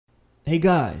hey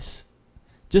guys,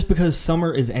 just because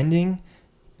summer is ending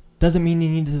doesn't mean you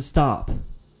need to stop.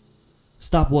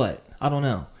 Stop what? I don't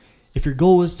know. If your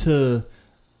goal is to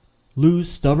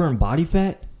lose stubborn body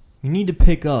fat, you need to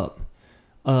pick up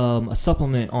a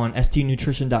supplement on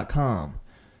stnutrition.com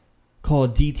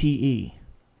called DTE.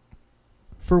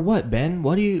 For what, Ben?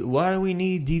 Why do we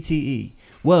need DTE?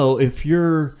 Well, if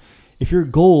your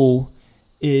goal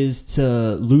is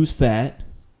to lose fat,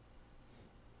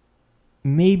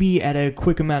 maybe at a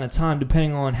quick amount of time,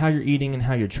 depending on how you're eating and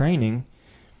how you're training,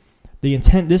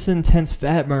 this intense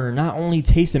fat burner not only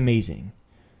tastes amazing,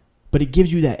 but it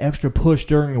gives you that extra push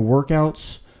during your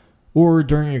workouts or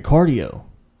during your cardio.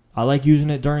 I like using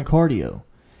it during cardio.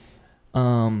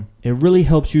 It really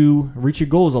helps you reach your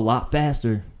goals a lot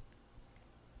faster.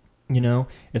 You know,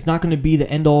 it's not going to be the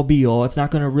end all be all. It's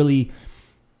not going to really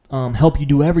help you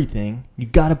do everything. You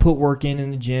got to put work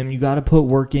in the gym. You got to put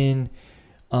work in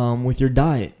with your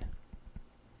diet.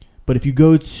 But if you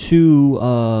go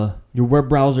to your web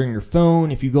browser and your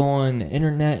phone, if you go on the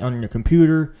internet, on your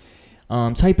computer,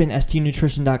 type in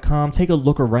stnutrition.com, take a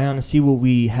look around and see what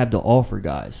we have to offer,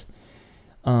 guys.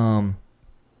 So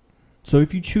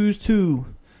if you choose to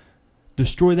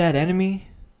destroy that enemy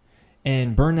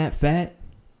and burn that fat,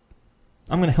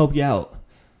 I'm going to help you out.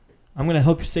 I'm going to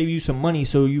help you save you some money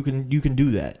so you can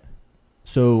do that.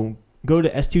 So go to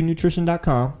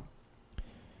stnutrition.com.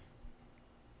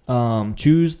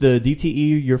 Choose the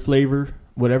DTE, your flavor,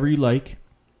 whatever you like.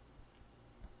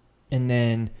 And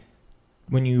then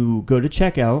when you go to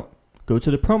checkout, go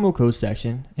to the promo code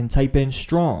section and type in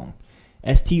STRONG,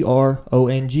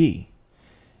 STRONG.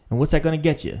 And what's that going to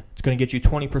get you? It's going to get you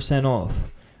 20% off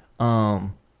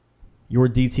your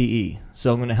DTE.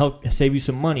 So I'm going to help save you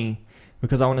some money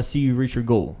because I want to see you reach your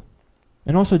goal.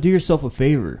 And also do yourself a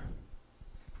favor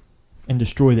and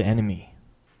destroy the enemy.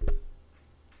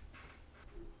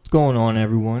 What's going on,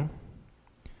 everyone?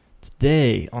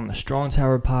 Today on the Strong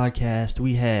Tower podcast,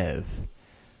 we have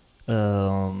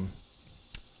an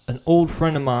old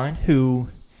friend of mine who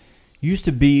used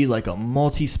to be like a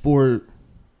multi-sport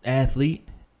athlete,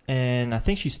 and I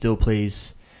think she still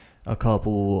plays a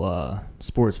couple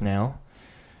sports now,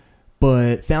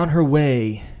 but found her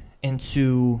way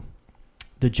into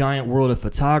the giant world of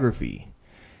photography.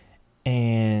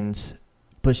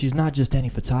 But she's not just any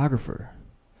photographer.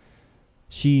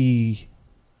 She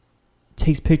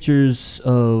takes pictures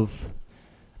of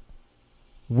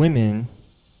women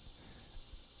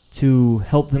to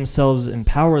help themselves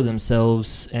empower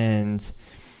themselves and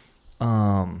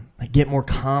get more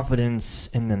confidence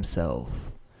in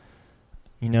themselves.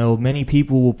 You know, many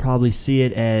people will probably see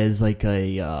it as like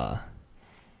a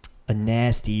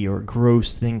nasty or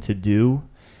gross thing to do,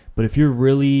 but if you're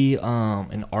really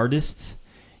an artist,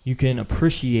 you can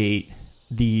appreciate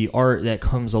the art that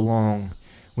comes along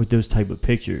with those type of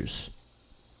pictures.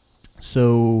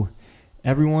 So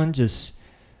everyone just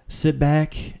sit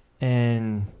back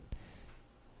and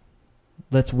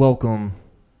let's welcome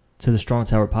to the Strong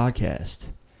Tower podcast,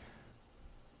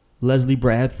 Leslie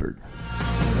Bradford.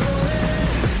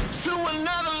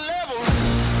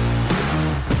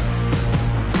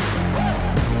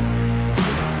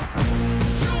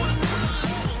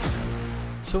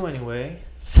 So anyway,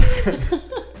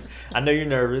 I know you're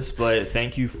nervous, but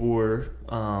thank you for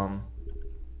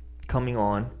coming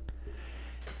on.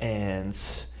 And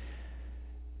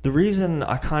the reason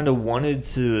I kind of wanted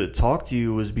to talk to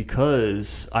you was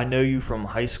because I know you from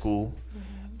high school,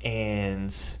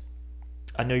 and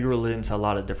I know you were into a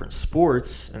lot of different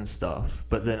sports and stuff,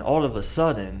 but then all of a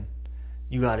sudden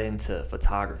you got into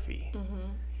photography.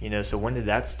 You know, so when did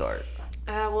that start?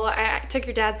 Well, I took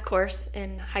your dad's course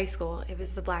in high school. It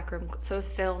was the black room, so it was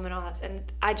film and all that, and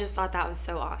I just thought that was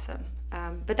so awesome.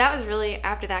 But that was really,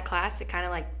 after that class, it kind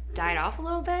of like died off a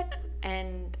little bit.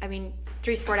 And I mean,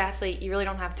 3-sport athlete, you really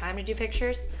don't have time to do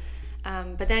pictures.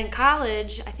 But then in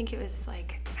college, I think it was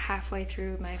like halfway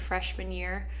through my freshman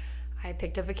year, I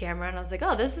picked up a camera and I was like,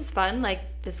 oh, this is fun.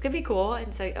 Like, this could be cool.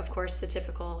 And so, of course, the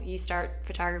typical, you start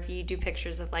photography, you do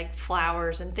pictures of like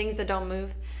flowers and things that don't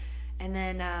move. And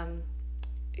then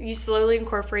you slowly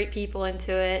incorporate people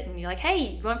into it, and you're like, hey,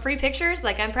 you want free pictures?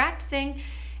 Like, I'm practicing.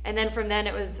 And then from then,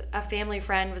 it was a family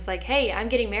friend was like, hey, I'm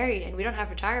getting married and we don't have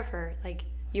a photographer. Like,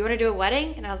 you want to do a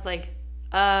wedding? And I was like,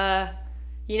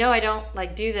 you know, I don't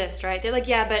like do this, right? They're like,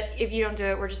 yeah, but if you don't do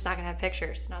it, we're just not gonna have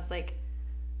pictures. And I was like,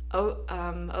 oh,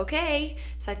 okay.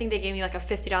 So I think they gave me like a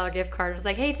 $50 gift card. I was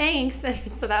like, hey, thanks.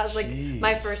 And so that was like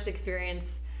my first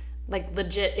experience, like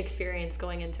legit experience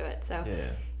going into it. So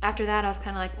after that, I was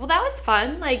kind of like, well, that was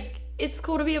fun. Like, it's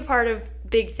cool to be a part of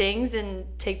big things and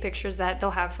take pictures that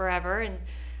they'll have forever. And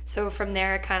so from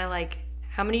there, it kind of like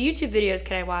how many YouTube videos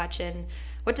can I watch, and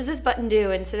what does this button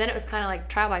do? And so then it was kind of like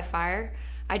trial by fire.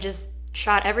 I just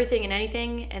shot everything and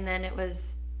anything, and then it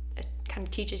kind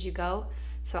of teach as you go.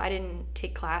 So I didn't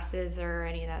take classes or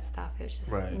any of that stuff. It was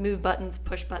just move buttons,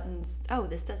 push buttons. Oh,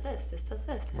 this does this. This does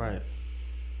this. Right.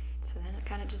 So then it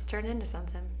kind of just turned into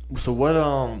something. So what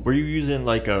were you using,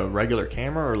 like a regular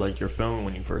camera or like your phone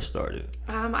when you first started?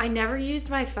 I never used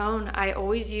my phone. I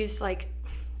always used like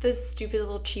those stupid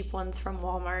little cheap ones from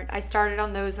Walmart. I started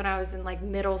on those when I was in like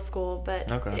middle school,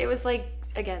 but it was like,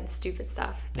 again, stupid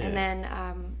stuff. Yeah. And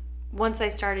then once I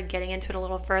started getting into it a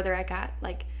little further, I got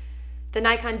like the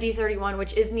Nikon D31,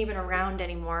 which isn't even around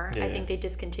anymore. Yeah. I think they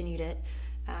discontinued it.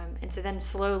 And so then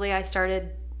slowly I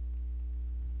started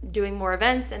doing more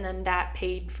events, and then that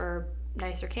paid for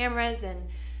nicer cameras, and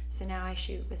so now I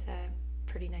shoot with a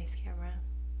pretty nice camera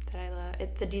that I love.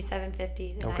 It's the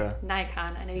D750, the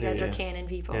Nikon. I know you guys are Canon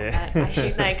people, but I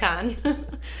shoot Nikon.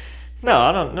 No,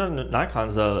 I don't. No,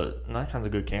 Nikon's a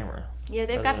good camera. Yeah,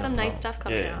 they've got some nice stuff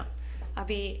coming out. I'll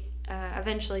be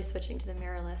eventually switching to the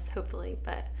mirrorless, hopefully,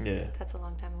 but that's a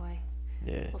long time away.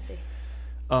 Yeah, we'll see.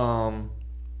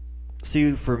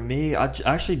 See, for me, I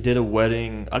actually did a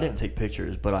wedding. I didn't take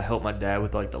pictures, but I helped my dad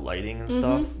with like the lighting and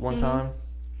stuff one time,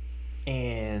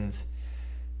 and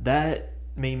that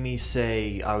made me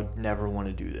say I would never want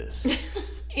to do this.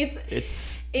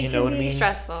 It you know what I mean?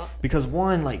 Stressful because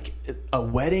one, like a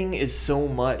wedding is so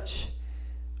much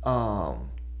to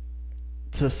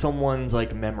someone's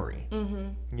like memory,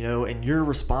 you know, and you're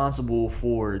responsible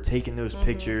for taking those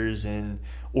pictures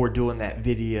or doing that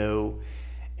video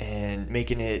and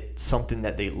making it something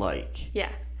that they like.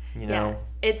 Yeah. You know?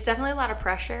 Yeah. It's definitely a lot of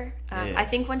pressure. I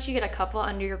think once you get a couple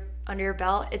under your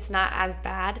belt, it's not as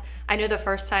bad. I know the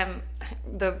first time,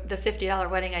 the $50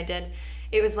 wedding I did,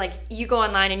 it was like you go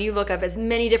online and you look up as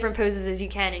many different poses as you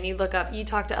can, and you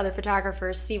talk to other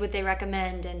photographers, see what they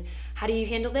recommend, and how do you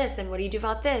handle this, and what do you do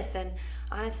about this? And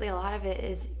honestly, a lot of it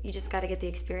is you just got to get the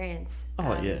experience.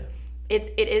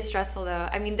 It is stressful though.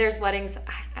 I mean, there's weddings.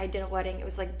 I did a wedding. It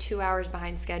was like 2 hours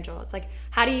behind schedule. It's like,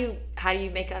 how do you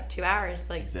make up 2 hours?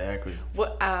 Like exactly.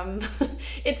 What?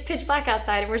 It's pitch black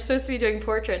outside, and we're supposed to be doing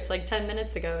portraits like 10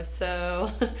 minutes ago.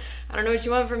 So I don't know what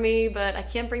you want from me, but I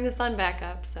can't bring the sun back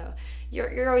up. So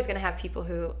you're always gonna have people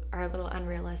who are a little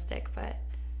unrealistic, but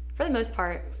for the most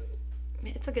part,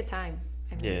 it's a good time.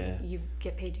 I mean, you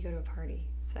get paid to go to a party.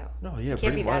 So it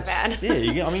can't be that bad.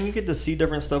 You get to see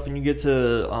different stuff, and you get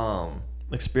to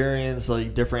experience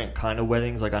like different kind of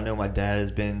weddings. Like I know my dad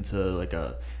has been to like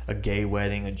a gay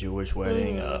wedding, a Jewish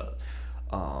wedding, a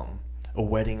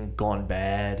wedding gone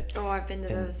bad. Oh, I've been to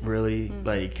those. Really,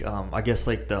 like I guess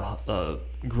like the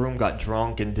groom got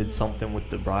drunk and did something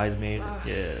with the bridesmaid.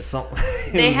 Something.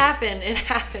 It happens.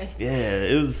 Yeah,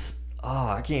 it was.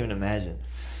 I can't even imagine.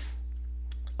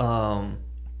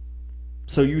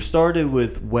 So you started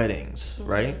with weddings,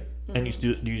 right? And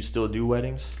do you still do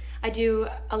weddings? I do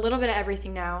a little bit of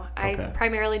everything now. I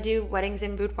primarily do weddings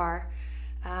and boudoir.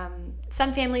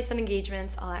 Some family, some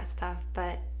engagements, all that stuff.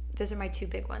 But those are my two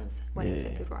big ones, weddings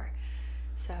and boudoir.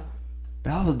 So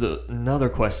that was another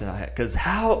question I had. Because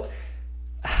how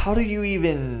do you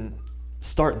even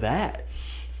start that?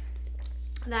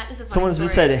 That is a funny Someone story.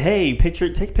 Just said, "Hey,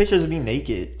 take pictures of me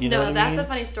naked." You know what I mean? That's a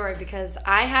funny story because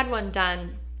I had one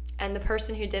done, and the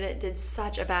person who did it did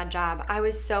such a bad job. I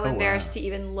was so embarrassed to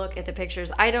even look at the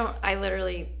pictures. I don't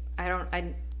even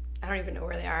know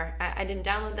where they are. I didn't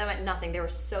download them. Nothing. They were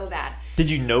so bad. Did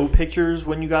you know pictures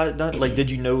when you got it done? Like, did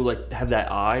you know have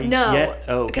that eye? No, yet?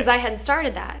 Because I hadn't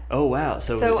started that. Oh wow!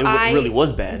 So it really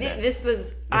was bad.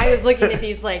 I was looking at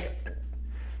these like.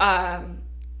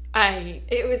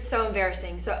 It was so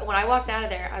embarrassing. So when I walked out of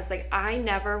there, I was like, I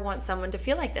never want someone to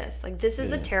feel like this. Like, this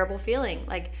is a terrible feeling.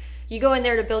 Like, you go in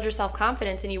there to build your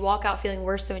self-confidence and you walk out feeling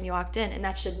worse than when you walked in, and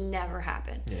that should never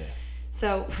happen. Yeah.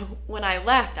 So when I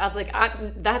left, I was like,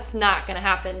 that's not going to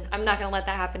happen. I'm not going to let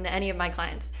that happen to any of my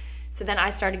clients. So then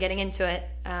I started getting into it.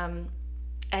 And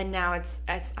now it's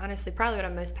honestly probably what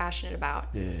I'm most passionate about.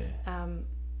 Yeah.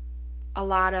 A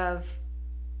lot of...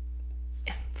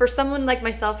 For someone like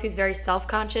myself who's very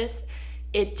self-conscious,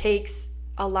 it takes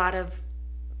a lot of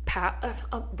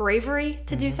bravery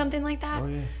to do something like that. Oh,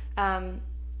 yeah.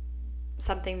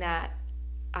 Something that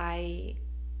I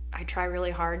try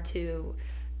really hard to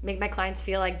make my clients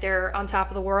feel like they're on top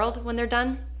of the world when they're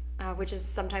done, which is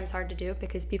sometimes hard to do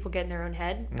because people get in their own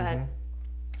head. But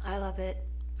I love it.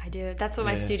 I do. That's what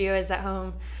my studio is at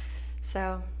home.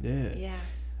 So yeah.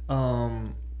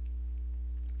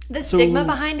 The stigma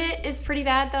behind it is pretty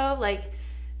bad though. Like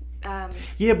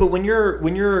Yeah, but when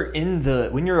you're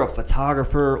a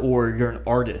photographer or you're an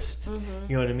artist,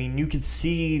 you know what I mean? You can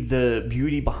see the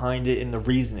beauty behind it and the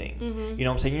reasoning. You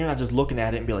know what I'm saying? You're not just looking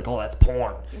at it and be like, oh, that's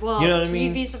porn. Well, you know what I mean?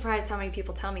 You'd be surprised how many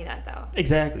people tell me that, though.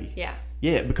 Exactly. Yeah.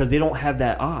 Yeah, because they don't have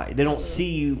that eye. They don't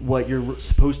see what you're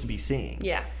supposed to be seeing.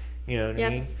 Yeah. You know what I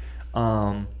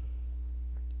mean?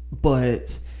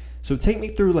 But so take me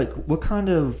through, like, what kind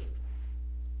of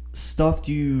stuff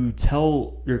do you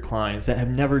tell your clients that have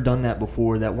never done that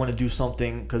before, that want to do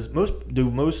something? Because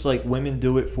most like women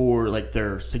do it for like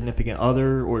their significant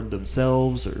other or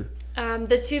themselves, or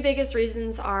the two biggest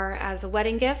reasons are as a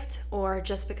wedding gift or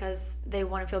just because they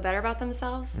want to feel better about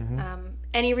themselves.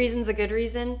 Any reason's a good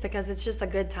reason because it's just a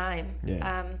good time.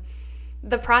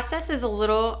 The process is a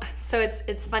little, so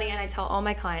it's funny, and I tell all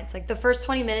my clients, like, the first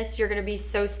 20 minutes you're going to be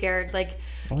so scared, like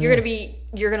you're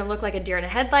going to look like a deer in a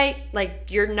headlight, like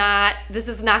this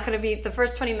is not going to be the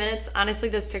first 20 minutes. Honestly,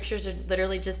 those pictures are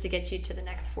literally just to get you to the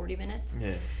next 40 minutes.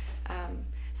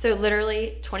 So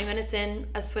literally 20 minutes in,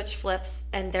 a switch flips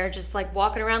and they're just like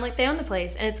walking around like they own the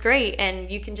place, and it's great, and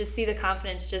you can just see the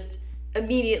confidence just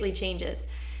immediately changes.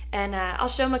 And I'll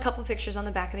show them a couple pictures on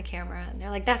the back of the camera, and they're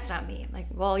like, that's not me. I'm like,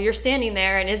 well, you're standing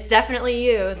there, and it's definitely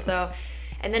you. So,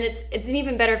 and then it's an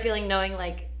even better feeling knowing,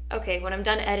 like, okay, when I'm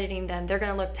done editing them, they're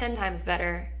going to look 10 times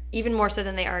better, even more so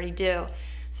than they already do.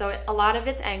 So a lot of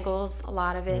it's angles, a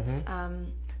lot of it's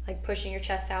like pushing your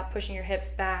chest out, pushing your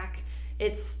hips back.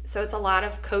 It's a lot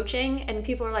of coaching, and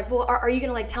people are like, well, are you going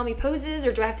to like tell me poses,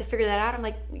 or do I have to figure that out? I'm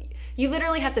like, you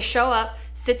literally have to show up,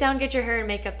 sit down, get your hair and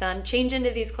makeup done, change into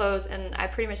these clothes, and I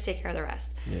pretty much take care of the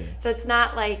rest. So it's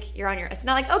not like it's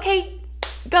not like, okay,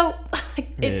 go.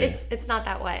 It's not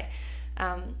that way.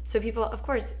 So people, of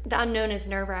course, the unknown is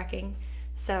nerve-wracking.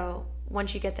 So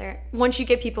once you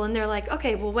get people in there, like,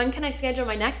 okay, well, when can I schedule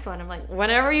my next one? I'm like,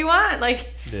 whenever you want.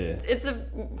 Like,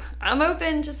 I'm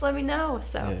open, just let me know.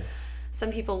 So some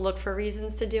people look for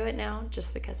reasons to do it now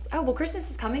just because, oh, well,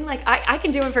 Christmas is coming. Like, I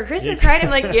can do it for Christmas, right? I'm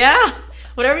like, yeah,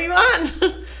 whatever you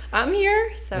want. I'm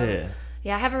here. So,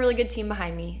 yeah, I have a really good team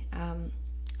behind me.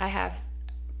 I have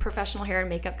professional hair and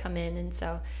makeup come in. And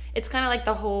so it's kind of like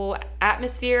the whole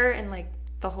atmosphere and like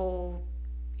the whole,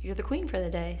 you're the queen for the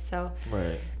day. So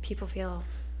people feel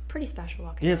pretty special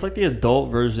walking it's like the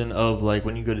adult version of like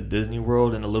when you go to Disney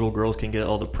World and the little girls can get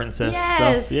all the princess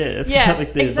stuff. It's kind of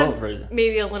like the adult version.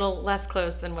 Maybe a little less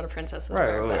clothes than what a princess would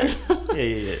wear.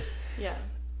 Right. Yeah.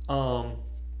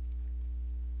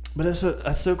 But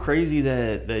that's so crazy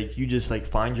that like you just like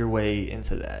find your way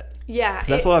into that. Yeah.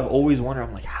 That's what I've always wondered.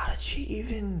 I'm like, how did she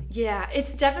even? Yeah,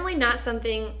 it's definitely not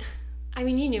something. I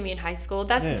mean, you knew me in high school.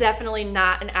 That's definitely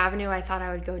not an avenue I thought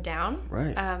I would go down.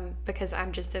 Right. Because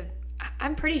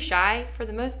I'm pretty shy for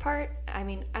the most part. I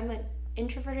mean, I'm an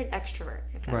introverted extrovert,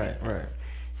 if that makes sense. Right.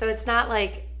 So it's not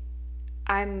like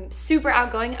I'm super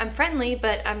outgoing. I'm friendly,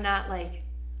 but I'm not like,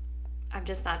 I'm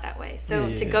just not that way.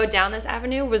 So to go down this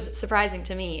avenue was surprising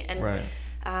to me. And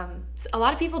a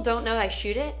lot of people don't know I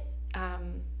shoot it,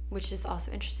 which is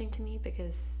also interesting to me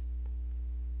because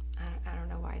I don't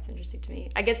know why it's interesting to me.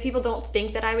 I guess people don't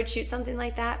think that I would shoot something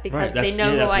like that because they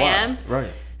know who I am.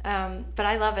 Right. But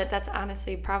I love it. That's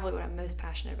honestly probably what I'm most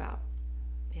passionate about.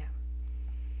 Yeah.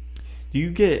 Do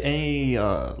you get any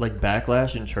like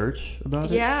backlash in church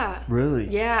about it? Yeah. Really?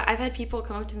 Yeah. I've had people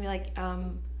come up to me like,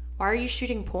 why are you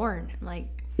shooting porn? I'm like,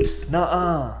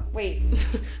 nuh-uh. Wait,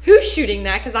 who's shooting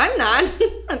that? Because I'm not.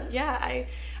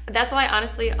 That's why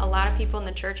honestly a lot of people in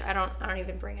the church I don't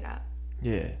even bring it up.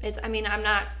 Yeah.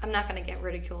 I'm not gonna get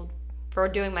ridiculed for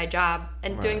doing my job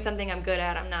and doing something I'm good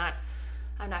at. I'm not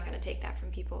going to take that from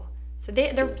people. So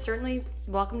they're certainly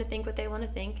welcome to think what they want to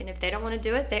think. And if they don't want to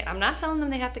do it, I'm not telling them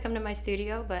they have to come to my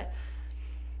studio. But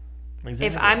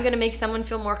if I'm going to make someone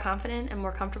feel more confident and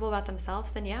more comfortable about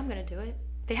themselves, then I'm going to do it.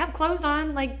 They have clothes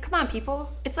on. Like, come on, people.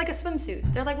 It's like a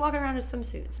swimsuit. They're like walking around in a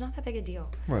swimsuit. It's not that big a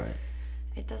deal. Right.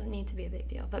 It doesn't need to be a big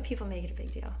deal. But people make it a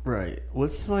big deal. Right.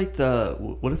 What if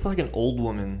like an old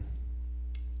woman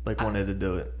like wanted to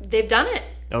do it? They've done it.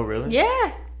 Oh, really?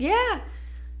 Yeah. Yeah.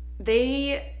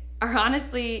 They are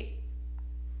honestly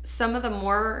some of the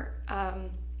more,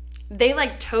 they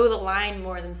like toe the line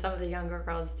more than some of the younger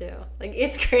girls do. Like,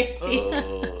 it's crazy.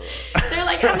 Oh. They're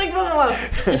like, I'm like, whoa.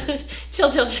 chill.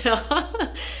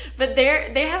 But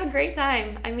they have a great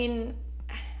time. I mean,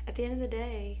 at the end of the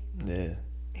day,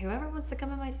 whoever wants to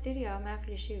come in my studio, I'm happy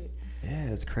to shoot. Yeah,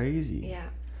 it's crazy. Yeah.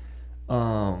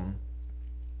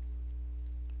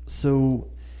 So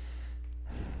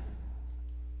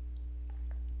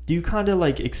do you kind of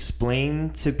like explain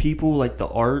to people like the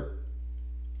art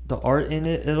in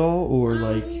it at all, or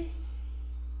like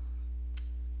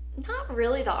not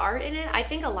really the art in it. I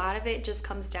think a lot of it just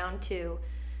comes down to,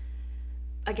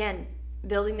 again,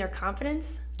 building their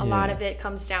confidence. A lot of it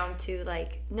comes down to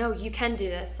like, no, you can do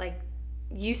this. Like,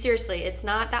 you seriously, it's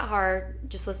not that hard.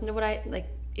 Just listen to what I like.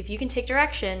 If you can take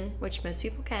direction, which most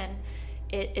people can,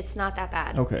 it's not that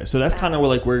bad. Okay, so that's kind of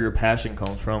where your passion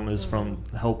comes from, is from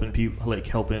helping people, like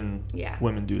helping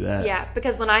women do that. Yeah,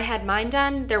 because when I had mine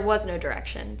done, there was no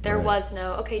direction. There was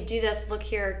no, okay, do this, look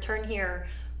here, turn here,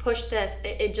 push this.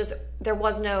 It just, there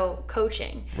was no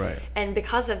coaching. Right. And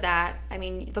because of that, I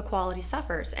mean, the quality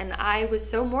suffers. And I was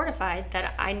so mortified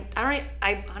that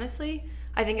I honestly,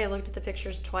 I think I looked at the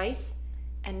pictures twice.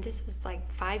 And this was like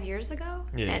 5 years ago.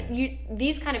 Yeah. And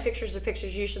these kind of pictures are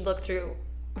pictures you should look through.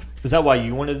 Is that why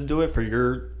you wanted to do it, for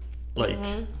your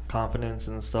confidence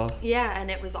and stuff? Yeah,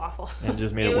 and it was awful. And it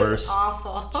just made it worse. Was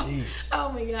awful. Jeez.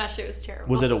 Oh my gosh, it was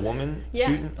terrible. Was it a woman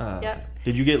shooting? Yep. Okay.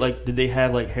 Did you get did they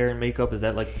have hair and makeup? Is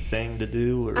that the thing to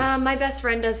do? Or? My best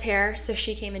friend does hair, so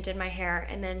she came and did my hair,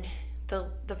 and then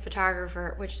the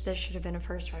photographer, which this should have been a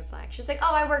first red flag. She's like,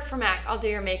 "Oh, I worked for Mac. I'll do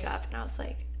your makeup," and I was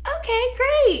like, "Okay,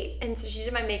 great." And so she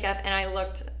did my makeup, and I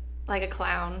looked like a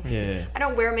clown. Yeah. I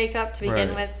don't wear makeup to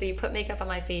begin with, so you put makeup on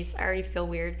my face, I already feel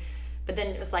weird. But then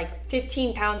it was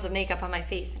 15 pounds of makeup on my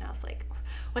face, and I was like,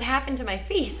 what happened to my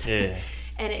face? Yeah.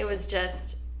 And it was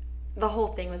just, the whole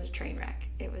thing was a train wreck.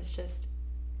 It was just,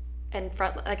 and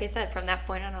like I said, from that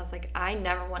point on, I was like, I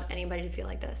never want anybody to feel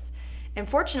like this. And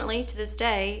fortunately, to this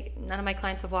day, none of my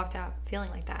clients have walked out feeling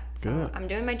like that. So Good. I'm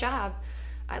doing my job.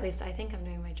 At least I think I'm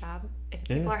doing my job. If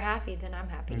people are happy, then I'm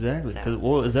happy. Exactly.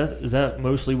 So. Is that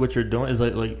mostly what you're doing? Is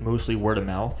like mostly word of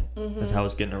mouth? Mm-hmm. Is how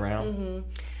it's getting around? Mm-hmm.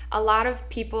 A lot of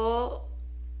people,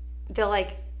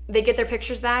 they get their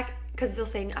pictures back because they'll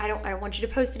say, I don't want you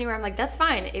to post anywhere. I'm like, that's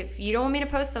fine. If you don't want me to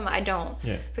post them, I don't.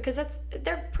 Yeah. Because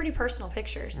they're pretty personal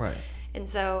pictures. Right. And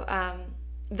so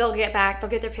they'll get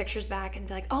their pictures back and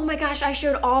be like, oh my gosh, I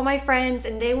showed all my friends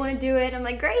and they want to do it. I'm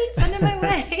like, great, send it my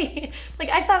way.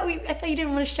 I thought you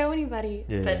didn't want to show anybody.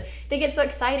 Yeah. But they get so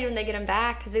excited when they get them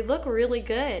back because they look really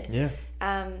good. Yeah.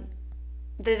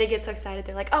 They get so excited.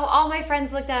 They're like, oh, all my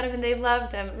friends looked at them and they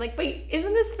loved them. I'm like, wait,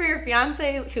 isn't this for your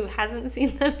fiance who hasn't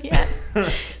seen them yet?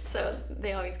 So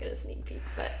they always get a sneak peek.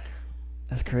 But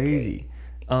that's crazy.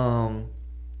 So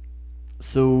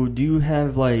do you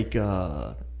have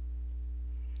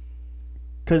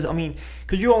because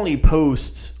you only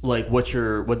post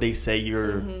what they say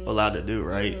you're allowed to do,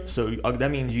 right? Mm-hmm. So that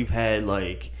means you've had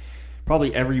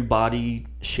probably every body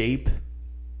shape.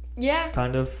 Yeah.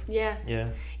 Kind of. Yeah. Yeah.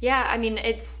 Yeah. I mean,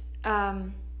 it's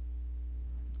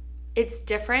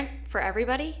different for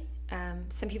everybody.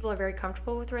 Some people are very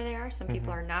comfortable with where they are. Some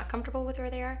people are not comfortable with where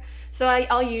they are. So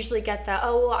I'll usually get that,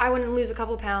 oh, well, I want to lose a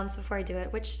couple pounds before I do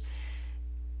it, which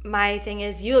my thing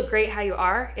is, you look great how you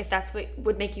are. If that's what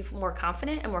would make you more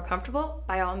confident and more comfortable,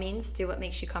 by all means, do what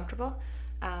makes you comfortable.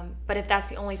 But if that's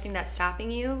the only thing that's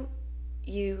stopping you,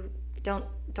 you don't.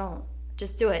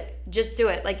 Just do it. Just do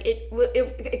it.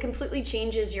 It completely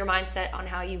changes your mindset on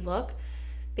how you look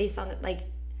based on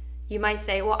you might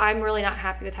say, well, I'm really not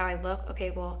happy with how I look.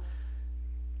 Okay, well,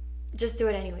 just do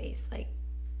it anyways.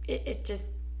 It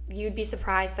just, you'd be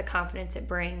surprised the confidence it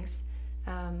brings.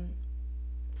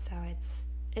 So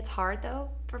it's hard though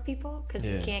for people because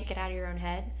you can't get out of your own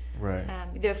head. Right.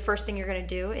 The first thing you're going to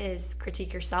do is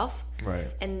critique yourself.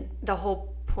 Right. And the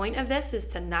whole point of this is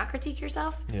to not critique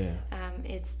yourself. Yeah.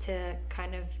 It's to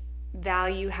kind of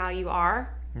value how you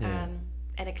are and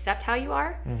accept how you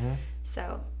are. Mm-hmm.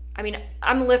 So,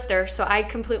 I'm a lifter, so I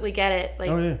completely get it.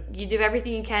 You do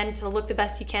everything you can to look the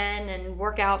best you can and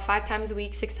work out 5 times a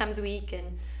week, 6 times a week,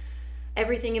 and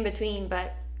everything in between.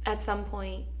 But at some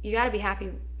point, you got to be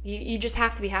happy. You just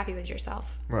have to be happy with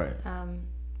yourself. Right.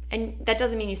 And that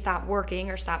doesn't mean you stop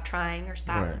working or stop trying or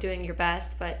stop doing your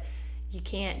best, but you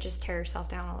can't just tear yourself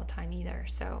down all the time either.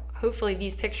 So hopefully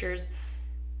these pictures,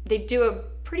 they do a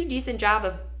pretty decent job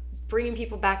of bringing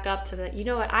people back up to the, you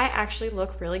know what, I actually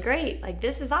look really great.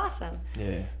 This is awesome.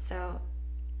 Yeah. So,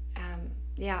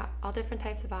 all different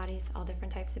types of bodies, all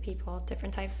different types of people,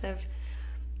 different types of,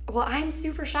 well, I'm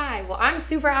super shy. Well, I'm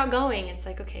super outgoing. It's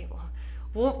okay, well,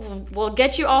 we'll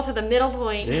get you all to the middle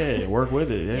point. Yeah, work with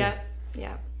it. Yeah.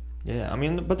 Yeah. Yeah.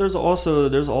 But there's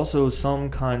also some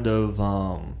kind of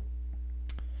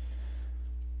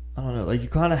I don't know, you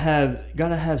gotta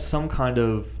have some kind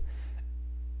of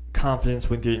confidence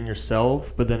within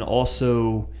yourself, but then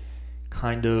also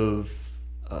kind of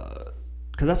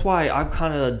because that's why I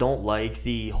kind of don't like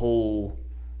the whole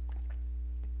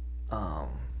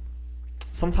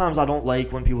sometimes I don't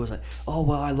like when people say, oh,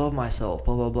 well, I love myself,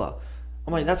 blah blah blah.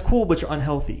 I'm like, that's cool, but you're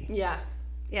unhealthy. Yeah.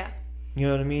 You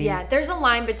know what I mean? Yeah, there's a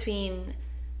line between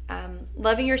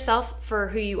loving yourself for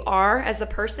who you are as a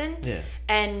person, Yeah.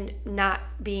 and not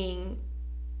being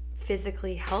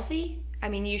physically healthy. I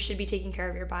mean, you should be taking care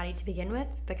of your body to begin with,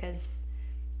 because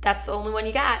that's the only one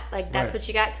you got. Like, that's Right. what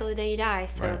you got till the day you die.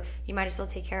 So Right. you might as well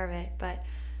take care of it. But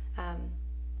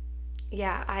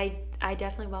yeah, I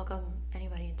definitely welcome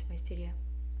anybody into my studio,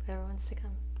 whoever wants to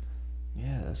come.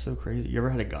 Yeah, that's so crazy. You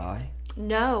ever had a guy?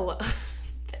 No,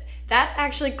 that's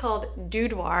actually called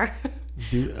boudoir.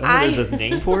 Dude, there's a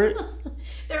name for it?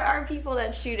 There are people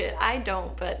that shoot it. I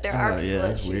don't, but there are people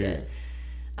that shoot it.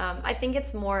 I think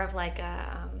it's more of like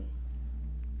a,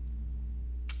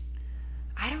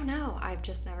 I don't know.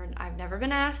 I've never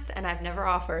been asked, and I've never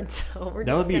offered. So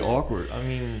That would be awkward. I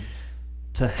mean,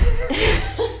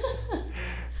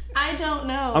 I don't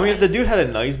know. I mean, if the dude had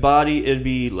a nice body, it'd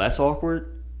be less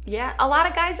awkward. Yeah, a lot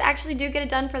of guys actually do get it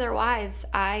done for their wives.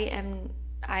 I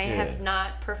have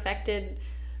not perfected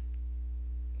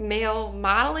male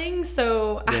modeling,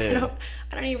 so Yeah.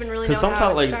 I don't even really know Because how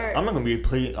sometimes, to like, start. I'm gonna be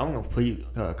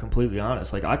completely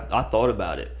honest. Like, I thought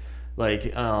about it,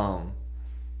 like,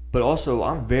 but also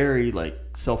I'm very like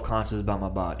self-conscious about my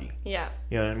body. Yeah.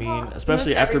 You know what I mean? Well,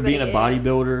 especially most after being a everybody is.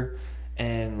 bodybuilder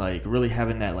and like really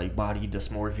having that like body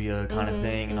dysmorphia kind of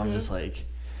thing, and I'm just like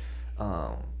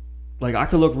I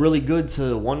could look really good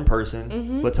to one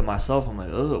person, but to myself, I'm like,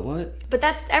 ugh, what? But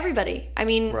that's everybody. I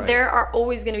mean, Right. there are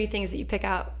always going to be things that you pick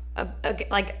out.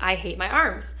 Like, I hate my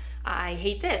arms. I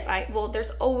hate this. There's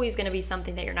always going to be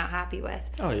something that you're not happy with.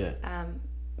 Oh yeah.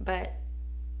 But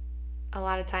a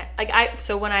lot of time,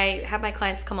 so when I have my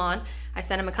clients come on, I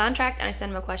send them a contract and I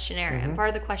send them a questionnaire. And part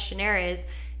of the questionnaire is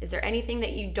there anything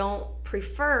that you don't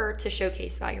prefer to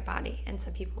showcase about your body? And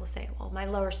some people will say, well, my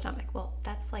lower stomach. Well,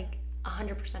 that's like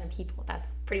 100% of people.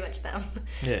 That's pretty much them.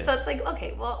 Yeah. So it's like,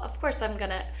 okay, well, of course I'm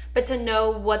gonna, but to know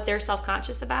what they're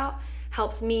self-conscious about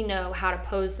helps me know how to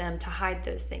pose them to hide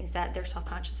those things that they're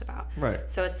self-conscious about. Right.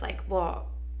 So it's like, well,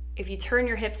 if you turn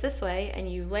your hips this way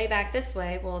and you lay back this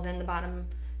way, well, then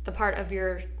the part of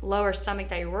your lower stomach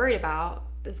that you're worried about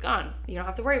is gone. You don't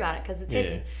have to worry about it because it's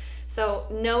hidden. So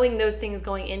knowing those things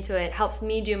going into it helps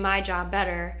me do my job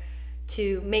better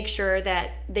to make sure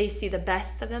that they see the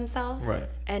best of themselves, Right.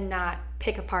 and not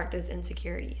pick apart those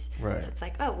insecurities. Right. So it's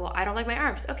like, oh, well, I don't like my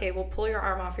arms. Okay, well, pull your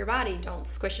arm off your body. Don't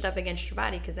squish it up against your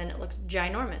body, because then it looks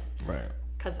ginormous. Right.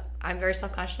 Because I'm very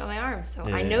self-conscious about my arms, so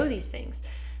Yeah. I know these things.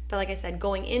 But like I said,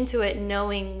 going into it,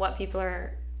 knowing what people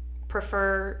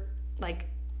prefer, like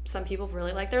some people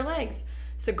really like their legs.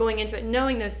 So going into it,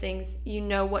 knowing those things, you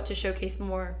know what to showcase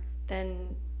more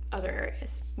than other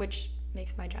areas, which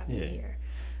makes my job easier.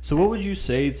 So what would you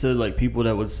say to like people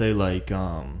that would say like,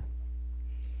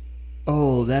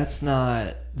 oh, that's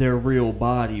not their real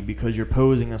body because you're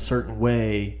posing a certain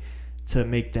way to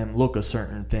make them look a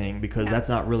certain thing, because that's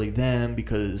not really them,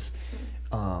 because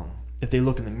if they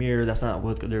look in the mirror, that's not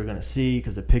what they're going to see,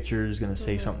 because the picture is going to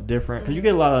say something different. Because you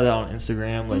get a lot of that on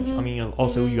Instagram. Like, I mean,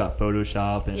 also you got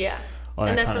Photoshop and all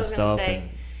that kind of stuff.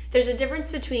 There's a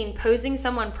difference between posing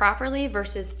someone properly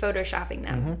versus photoshopping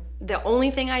them. The only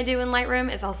thing I do in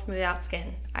Lightroom is I'll smooth out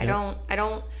skin. I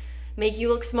don't make you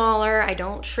look smaller. I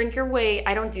don't shrink your weight.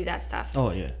 I don't do that stuff.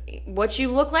 Oh yeah. What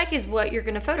you look like is what you're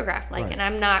going to photograph like, Right. and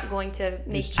I'm not going to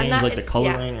make Just change like the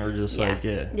coloring or just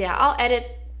Yeah, I'll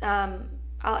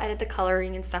edit the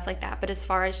coloring and stuff like that. But as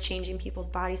far as changing people's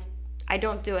bodies, I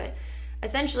don't do it.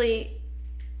 Essentially,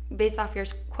 based off your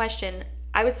question,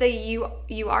 I would say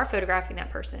you are photographing that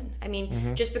person. I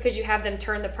mean, just because you have them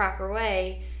turn the proper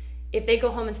way, if they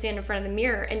go home and stand in front of the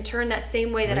mirror and turn that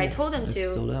same way that I told them it's to,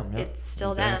 still them. Yep. it's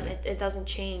still Exactly. them. It doesn't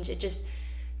change. It just,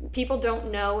 people don't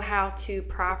know how to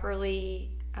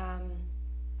properly,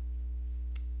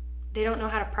 they don't know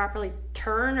how to properly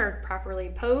turn or properly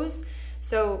pose.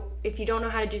 So if you don't know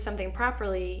how to do something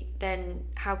properly, then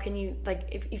how can you, like,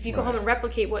 if you go home and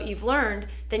replicate what you've learned,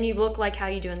 then you look like how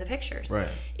you do in the pictures. Right.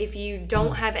 If you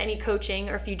don't have any coaching,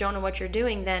 or if you don't know what you're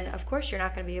doing, then of course you're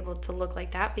not going to be able to look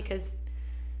like that, because,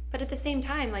 but at the same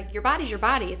time, like, your body's your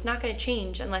body. It's not going to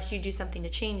change unless you do something to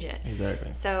change it.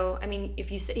 Exactly. So, I mean,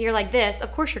 if you sit here like this,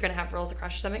 of course you're going to have rolls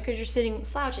across your stomach because you're sitting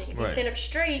slouching. If you stand up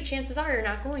straight, chances are you're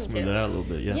not going to. Smooth it out a little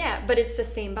bit, yeah. Yeah, but it's the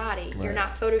same body. Right. You're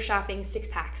not photoshopping six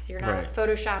packs. You're not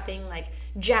photoshopping like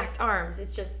jacked arms.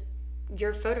 It's just,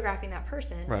 you're photographing that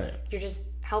person. Right. You're just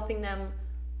helping them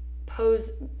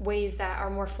pose ways that are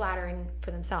more flattering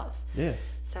for themselves. Yeah.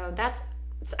 So that's,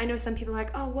 I know some people are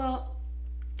like, oh, well,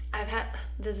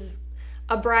 this is,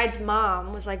 a bride's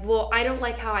mom was like, well, I don't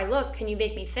like how I look. Can you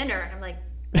make me thinner? And I'm like,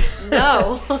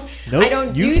 no, Nope, I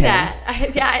don't you do can.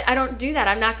 that. I don't do that.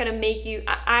 I'm not going to make you,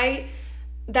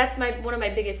 that's one of my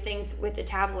biggest things with the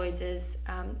tabloids is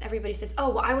everybody says, oh,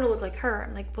 well, I want to look like her.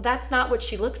 I'm like, well, that's not what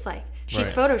she looks like.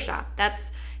 She's Right.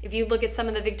 Photoshopped. If you look at some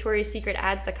of the Victoria's Secret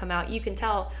ads that come out, you can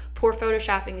tell poor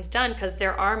Photoshopping is done because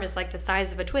their arm is like the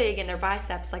size of a twig and their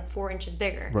biceps like 4 inches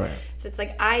bigger. Right. So it's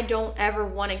like, I don't ever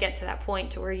want to get to that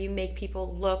point to where you make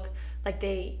people look like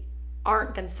they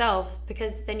aren't themselves,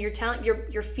 because then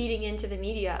you're feeding into the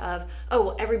media of, oh,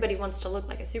 well, everybody wants to look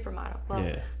like a supermodel.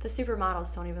 Well, the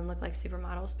supermodels don't even look like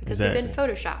supermodels because they've been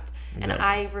photoshopped. And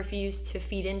I refuse to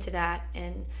feed into that.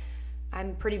 And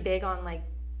I'm pretty big on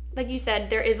like you said,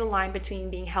 there is a line between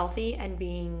being healthy and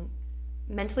being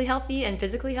mentally healthy and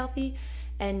physically healthy,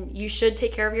 and you should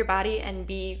take care of your body and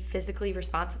be physically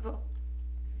responsible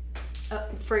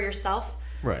for yourself.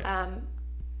 Right.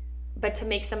 But to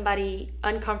make somebody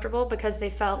uncomfortable because they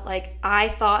felt like I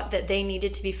thought that they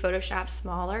needed to be photoshopped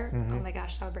smaller, oh my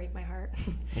gosh, that would break my heart.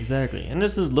 Exactly. And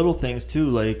this is little things too,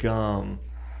 like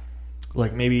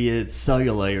maybe it's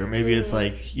cellulite, or maybe it's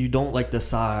like you don't like the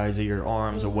size of your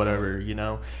arms or whatever, you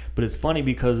know. But it's funny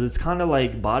because it's kind of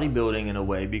like bodybuilding in a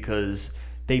way, because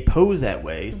they pose that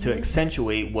way to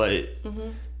accentuate what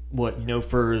you know,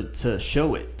 to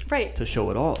show it, right, to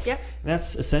show it off. Yep. And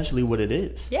that's essentially what it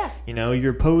is. Yeah. You know,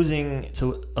 you're posing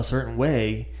to a certain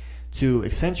way to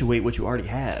accentuate what you already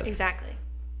have. Exactly.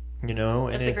 You know,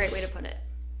 that's a great way to put it.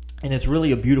 And it's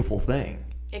really a beautiful thing.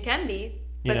 It can be,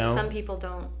 but some people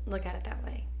don't look at it that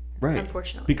way. Right.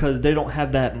 Unfortunately. Because they don't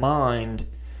have that mind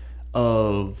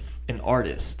of an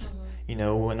artist. You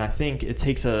know, and I think it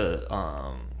takes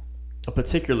a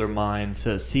particular mind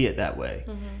to see it that way.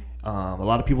 A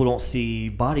lot of people don't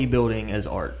see bodybuilding as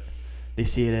art. They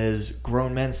see it as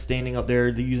grown men standing up there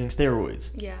using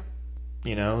steroids. Yeah.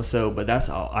 You know, but that's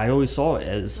how I always saw it,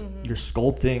 as you're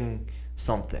sculpting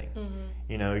something.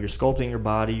 You know, you're sculpting your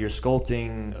body, you're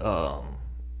sculpting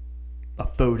a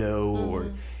photo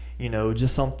or, you know,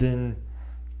 just something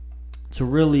to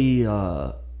really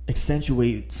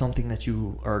accentuate something that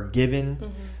you are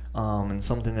given. And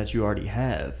something that you already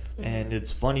have. And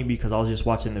it's funny because I was just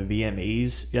watching the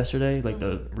VMAs yesterday, like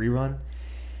the rerun,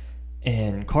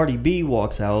 and Cardi B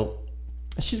walks out.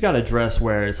 She's got a dress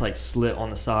where it's like slit on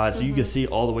the side, so you can see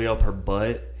all the way up her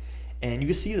butt, and you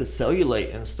can see the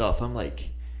cellulite and stuff. I'm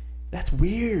like, that's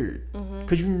weird,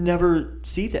 because you never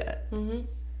see that. Yeah.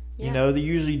 You know, they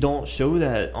usually don't show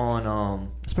that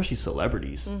on especially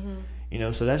celebrities. You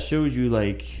know, so that shows you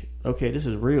like, okay, this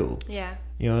is real. Yeah.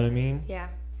 You know what I mean? Yeah.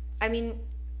 I mean,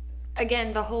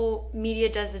 again, the whole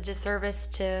media does a disservice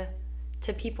to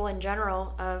people in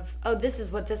general of, oh, this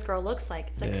is what this girl looks like.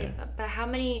 It's like, but how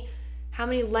many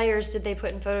layers did they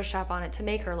put in Photoshop on it to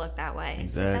make her look that way?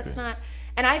 Exactly. That's not.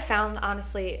 And I found,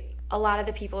 honestly, a lot of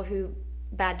the people who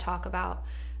bad talk about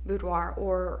boudoir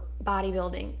or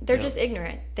bodybuilding, they're just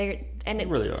ignorant. They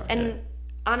really are. And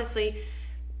honestly,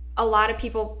 a lot of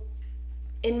people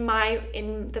in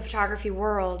the photography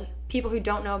world, people who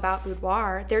don't know about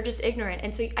boudoir, they're just ignorant.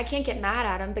 And so I can't get mad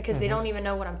at them because they don't even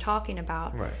know what I'm talking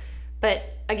about. Right.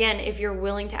 But again, if you're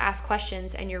willing to ask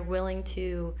questions and you're willing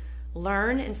to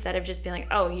learn instead of just being like,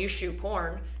 oh, you shoot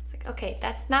porn, it's like, okay,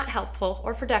 that's not helpful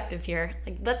or productive here.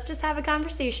 Like, let's just have a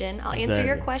conversation. I'll answer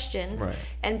your questions. Right.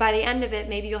 And by the end of it,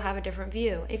 maybe you'll have a different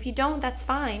view. If you don't, that's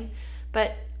fine.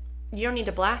 But you don't need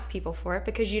to blast people for it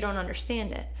because you don't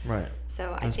understand it. Right.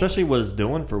 So especially what it's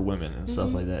doing for women and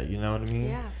stuff like that. You know what I mean?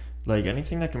 Yeah. Like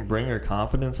anything that can bring your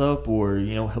confidence up, or,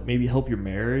 you know, maybe help your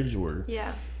marriage, or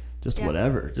just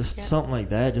whatever. Just something like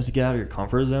that, just to get out of your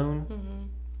comfort zone.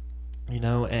 You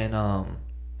know, and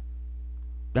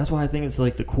that's why I think it's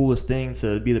like the coolest thing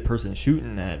to be the person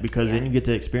shooting that, because then you get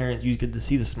to experience, you get to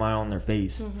see the smile on their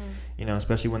face. You know,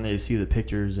 especially when they see the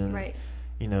pictures and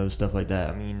you know, stuff like that.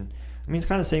 I mean it's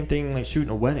kind of the same thing like shooting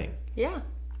a wedding. Yeah.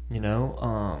 You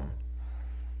know,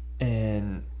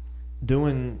 and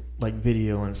doing like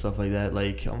video and stuff like that.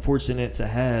 Like, I'm fortunate to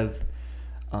have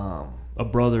a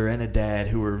brother and a dad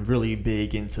who are really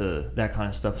big into that kind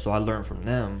of stuff, so I learned from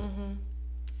them.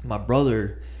 My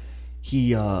brother,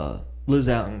 he lives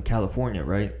out in California,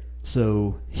 right?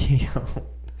 So he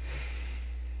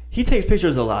takes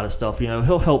pictures of a lot of stuff. You know,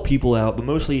 he'll help people out, but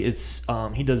mostly it's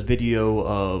he does video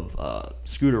of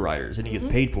scooter riders, and he gets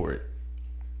paid for it.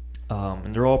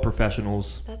 And they're all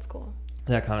professionals. That's cool.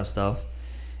 That kind of stuff.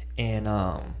 And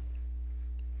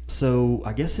so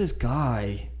I guess this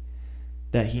guy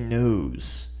that he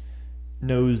knows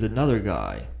another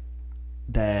guy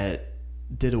that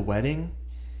did a wedding,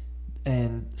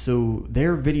 and so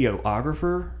their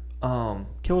videographer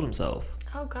killed himself.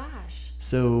 Oh gosh.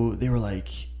 So they were like,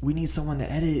 we need someone to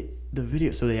edit the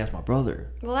video. So they asked my brother.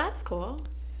 Well, that's cool.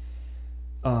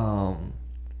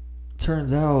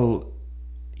 Turns out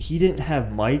he didn't have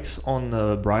mics on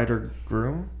the bride or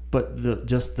groom, but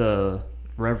just the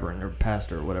reverend or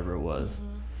pastor or whatever it was.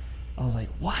 I was like,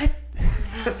 what?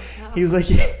 He was like,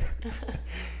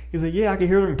 he's like, yeah, I can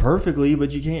hear them perfectly,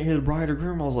 but you can't hear the bride or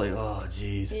groom. I was like, oh,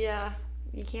 jeez. Yeah,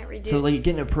 you can't redo. So like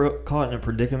getting caught in a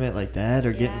predicament like that,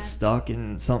 or getting stuck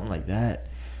in something like that,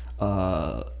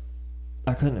 I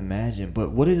couldn't imagine.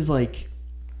 But what is like,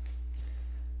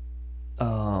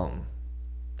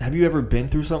 have you ever been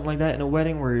through something like that in a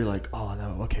wedding where you're like, oh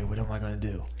no, okay, what am I gonna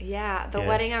do? Yeah, the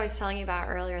wedding I was telling you about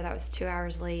earlier that was 2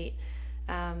 hours late.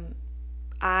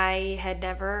 I had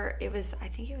never. I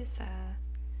think it was a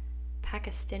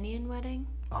Pakistani wedding.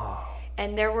 Oh.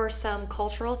 And there were some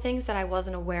cultural things that I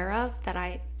wasn't aware of that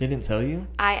They didn't tell you?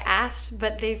 I asked,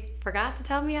 but they forgot to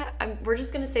tell me. We're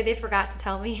just going to say they forgot to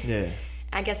tell me. Yeah.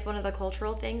 I guess one of the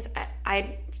cultural things,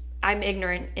 I'm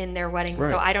ignorant in their wedding,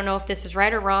 right. So I don't know if this is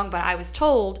right or wrong, but I was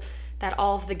told that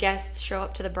all of the guests show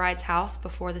up to the bride's house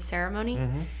before the ceremony,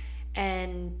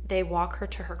 and they walk her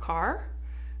to her car.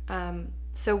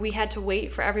 So we had to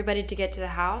wait for everybody to get to the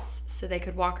house so they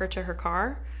could walk her to her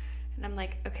car. And I'm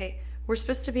like, okay, we're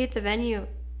supposed to be at the venue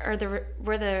or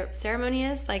where the ceremony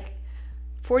is like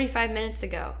 45 minutes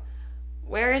ago.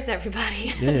 Where is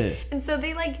everybody? Yeah. And so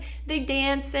they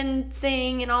dance and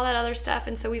sing and all that other stuff.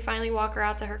 And so we finally walk her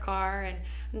out to her car, and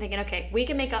I'm thinking, okay, we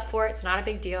can make up for it. It's not a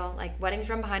big deal. Like, weddings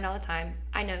run behind all the time.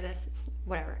 I know this. It's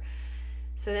whatever.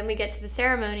 So then we get to the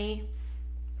ceremony,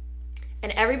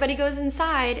 and everybody goes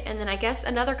inside. And then I guess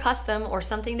another custom or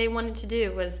something they wanted to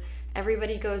do was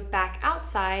everybody goes back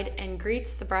outside and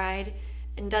greets the bride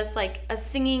and does like a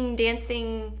singing,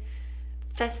 dancing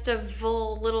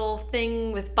festival little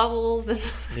thing with bubbles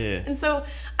and so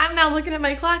I'm now looking at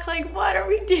my clock like, what are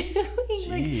we doing?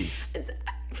 Like,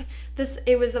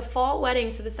 it was a fall wedding,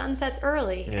 so the sun sets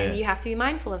early, and you have to be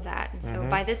mindful of that. And so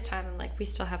by this time I'm like, we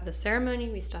still have the ceremony,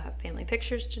 we still have family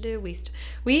pictures to do,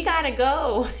 we gotta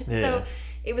go. So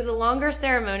it was a longer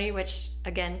ceremony, which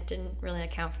again didn't really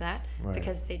account for that,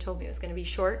 because they told me it was going to be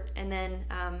short. And then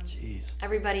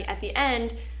everybody at the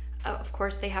end, of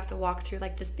course, they have to walk through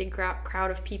like this big crowd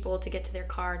of people to get to their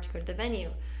car to go to the venue.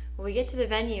 Well, we get to the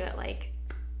venue at like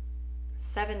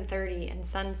 7:30 and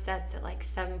sun sets at like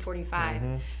 7:45.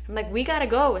 I'm like, we gotta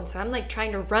go. And so I'm like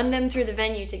trying to run them through the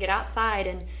venue to get outside,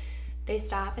 and they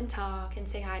stop and talk and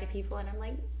say hi to people, and I'm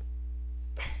like,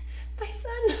 my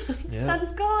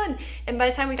son's gone. And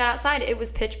by the time we got outside, it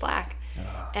was pitch black.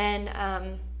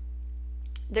 And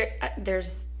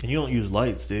there's and you don't use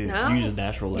lights, do you? No. You use a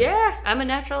natural light. Yeah, I'm a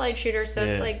natural light shooter, so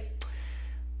it's like,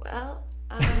 well,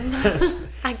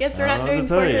 I guess we're not doing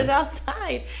portraits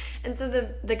outside. And so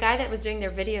the guy that was doing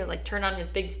their video like turned on his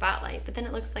big spotlight, but then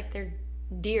it looks like they're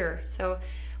deer. So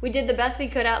we did the best we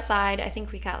could outside. I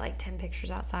think we got like 10 pictures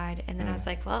outside, and then I was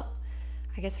like, well,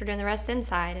 I guess we're doing the rest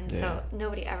inside. And so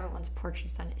nobody ever wants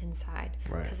portraits done inside,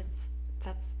 because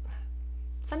that's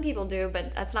some people do,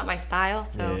 but that's not my style.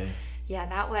 So yeah,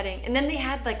 that wedding. And then they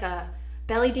had like a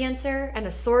belly dancer and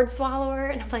a sword swallower,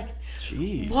 and I'm like,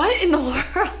 jeez, what in the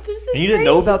world? This is and you didn't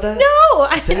know about that? No,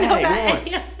 I didn't know about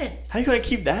any of it. How are you going to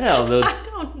keep that out of the... I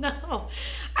don't know.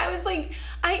 I was like,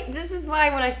 this is why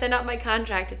when I send out my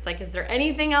contract, it's like, is there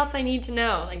anything else I need to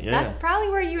know? Like, that's probably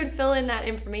where you would fill in that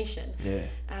information. Yeah.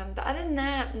 But other than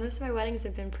that, most of my weddings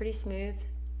have been pretty smooth.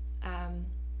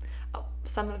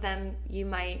 Some of them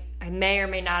I may or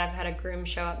may not have had a groom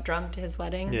show up drunk to his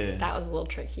wedding. Yeah. That was a little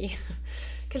tricky.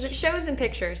 Because it shows in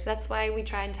pictures. That's why we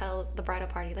try and tell the bridal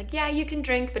party, like, yeah, you can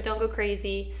drink, but don't go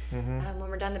crazy. When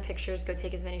we're done the pictures, go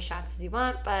take as many shots as you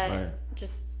want. But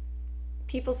just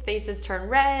people's faces turn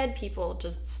red. People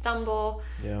just stumble.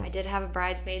 Yeah. I did have a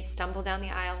bridesmaid stumble down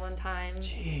the aisle one time.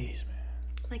 Jeez, man.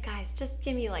 Like, guys, just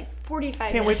give me like 45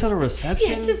 minutes. Can't wait till the reception?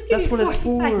 Yeah, just give That's me what it's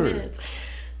for. Minutes.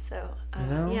 So,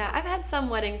 yeah, I've had some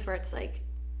weddings where it's like,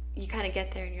 you kind of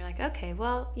get there and you're like, okay,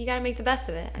 well, you got to make the best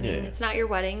of it. I mean, it's not your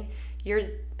wedding. You're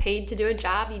paid to do a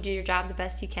job. You do your job the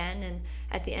best you can. And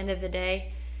at the end of the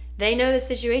day, they know the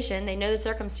situation. They know the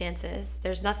circumstances.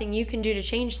 There's nothing you can do to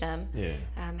change them. Yeah.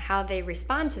 How they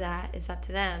respond to that is up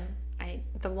to them.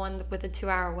 The one with the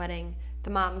 2-hour wedding, the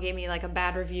mom gave me like a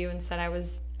bad review and said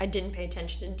I didn't pay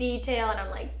attention to detail. And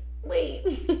I'm like, wait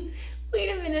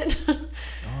a minute.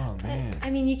 Oh, man.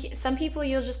 I mean, some people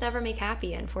you'll just never make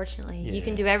happy, unfortunately. Yeah. You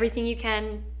can do everything you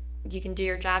can. You can do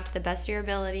your job to the best of your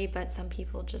ability, but some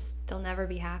people they'll never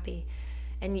be happy.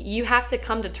 And you have to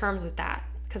come to terms with that,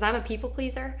 because I'm a people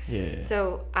pleaser. Yeah.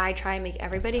 So I try and make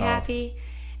everybody happy.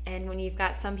 And when you've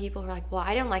got some people who are like, well,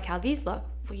 I don't like how these look.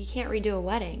 Well, you can't redo a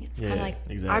wedding. It's kind of like,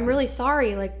 exactly. I'm really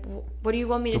sorry. Like, what do you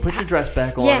want me to do? Put your dress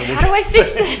back on. Yeah, how do I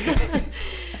fix this?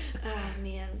 Oh,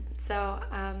 man. So,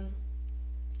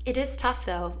 It is tough,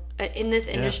 though, in this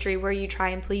industry where you try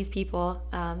and please people,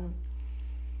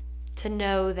 to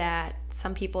know that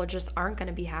some people just aren't going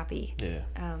to be happy. Yeah.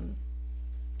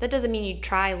 That doesn't mean you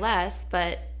try less,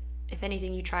 but if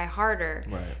anything, you try harder.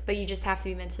 Right. But you just have to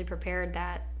be mentally prepared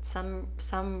that some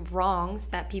wrongs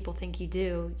that people think you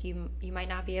do, you might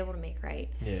not be able to make right.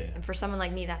 Yeah. And for someone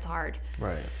like me, that's hard.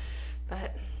 Right.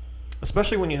 But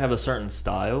especially when you have a certain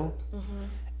style,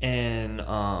 and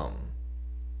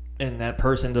that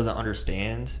person doesn't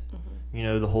understand,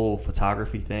 the whole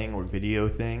photography thing or video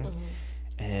thing,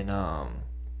 and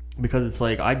because it's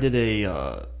like I did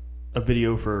a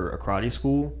video for a karate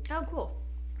school. Oh, cool.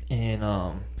 And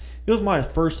it was my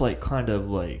first like kind of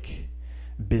like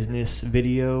business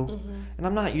video, and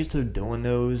I'm not used to doing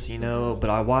those, but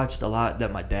I watched a lot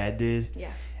that my dad did,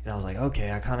 and I was like,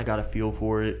 okay, I kind of got a feel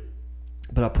for it,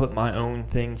 but I put my own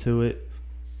thing to it,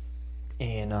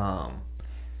 and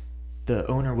the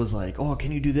owner was like, oh,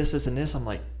 can you do this and this? I'm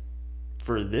like,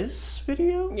 for this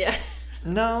video? Yeah.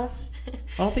 No, I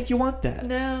don't think you want that.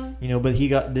 No. But he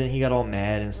got all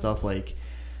mad and stuff, like,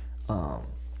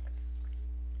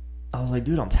 I was like,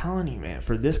 dude, I'm telling you, man,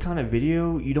 for this kind of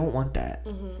video, you don't want that.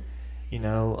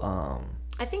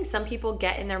 I think some people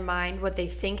get in their mind what they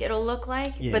think it'll look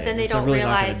like, yeah, but then they don't really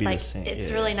realize like it's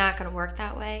really not going to work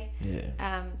that way.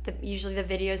 Yeah. Usually the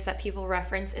videos that people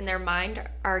reference in their mind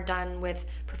are done with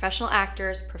professional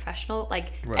actors,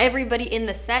 everybody in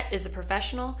the set is a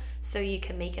professional, so you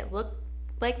can make it look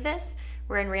like this,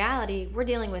 where in reality, we're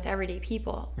dealing with everyday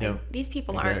people. Like, these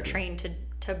people aren't trained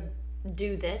to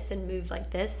do this and move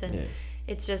like this, and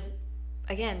it's just,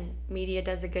 again, media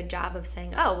does a good job of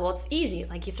saying, oh, well, it's easy.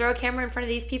 Like, you throw a camera in front of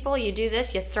these people, you do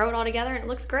this, you throw it all together, and it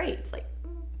looks great. It's like,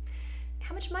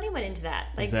 how much money went into that?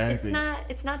 Like, exactly.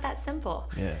 It's not that simple.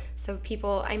 Yeah. So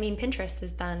Pinterest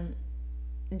has done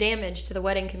damage to the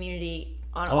wedding community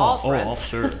on all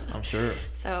fronts. I'm sure.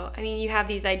 So, you have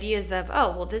these ideas of,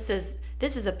 oh, well, this is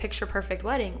a picture-perfect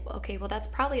wedding. Okay, well, that's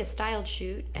probably a styled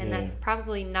shoot, and that's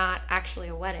probably not actually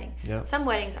a wedding. Yep. Some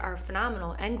weddings are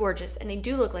phenomenal and gorgeous, and they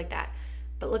do look like that.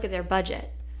 But look at their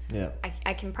budget. Yeah.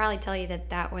 I can probably tell you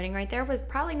that wedding right there was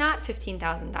probably not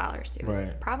 $15,000. It was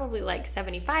probably like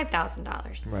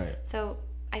 $75,000. Right. So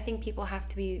I think people have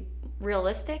to be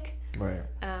realistic. Right.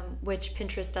 Which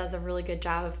Pinterest does a really good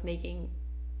job of making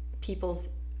people's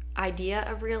idea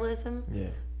of realism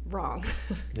wrong.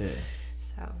 Yeah.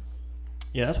 So.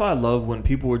 Yeah, that's why I love when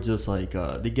people are just like,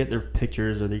 they get their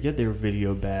pictures or they get their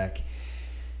video back,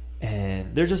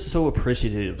 and they're just so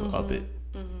appreciative of it.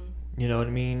 You know what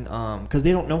I mean? Because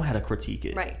they don't know how to critique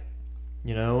it. Right.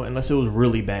 Unless it was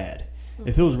really bad.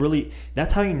 If it was really,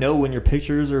 that's how you know when your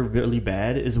pictures are really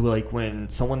bad, is like when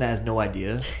someone that has no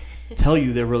idea tell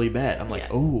you they're really bad. I'm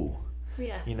like, oh.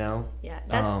 Yeah. Yeah.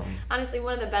 That's honestly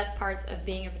one of the best parts of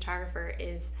being a photographer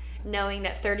is knowing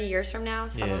that 30 years from now,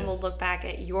 someone will look back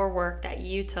at your work that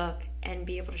you took and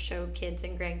be able to show kids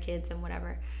and grandkids and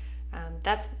whatever.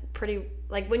 That's pretty,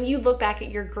 like when you look back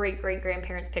at your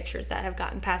great-great-grandparents' pictures that have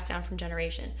gotten passed down from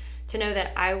generation, to know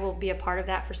that I will be a part of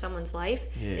that for someone's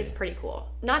life is pretty cool.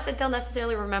 Not that they'll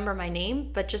necessarily remember my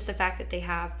name, but just the fact that they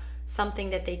have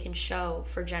something that they can show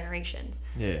for generations.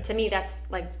 Yeah. To me, that's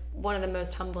like one of the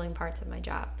most humbling parts of my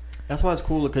job. That's why it's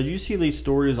cool, because you see these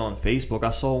stories on Facebook.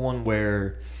 I saw one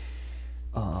where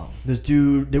this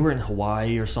dude, they were in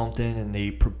Hawaii or something, and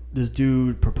this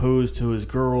dude proposed to his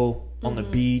girl on the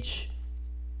beach,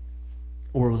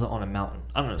 or was it on a mountain?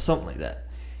 I don't know, something like that.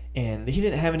 And he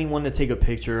didn't have anyone to take a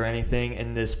picture or anything,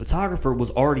 and this photographer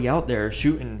was already out there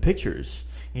shooting pictures.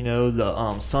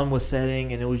 The sun was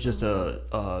setting, and it was just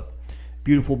a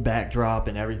beautiful backdrop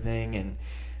and everything,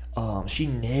 and she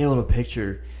nailed a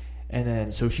picture. And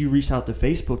then so she reached out to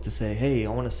Facebook to say, hey, I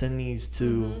want to send these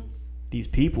to these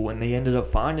people, and they ended up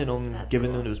finding them,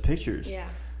 giving them those pictures. Yeah.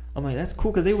 I'm like, that's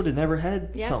cool, because they would have never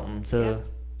had something to remember.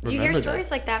 You hear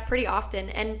stories like that pretty often,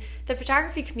 and the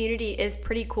photography community is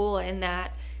pretty cool in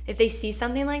that if they see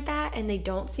something like that and they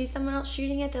don't see someone else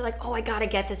shooting it, they're like, oh, I gotta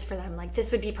get this for them, like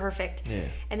this would be perfect. Yeah.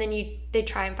 And then they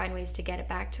try and find ways to get it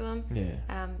back to them.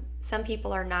 Yeah. Some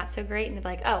people are not so great, and they're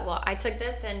like, oh, well, I took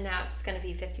this and now it's gonna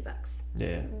be $50.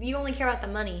 Yeah. You only care about the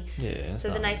money. Yeah. So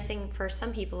the nice thing for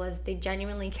some people is they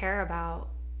genuinely care about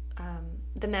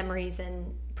the memories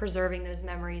and preserving those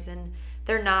memories, and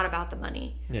they're not about the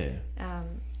money. Yeah.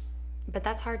 But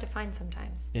that's hard to find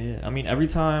sometimes. Yeah, I mean, every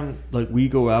time like we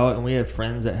go out and we have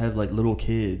friends that have like little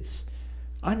kids,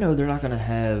 I know they're not gonna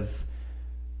have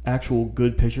actual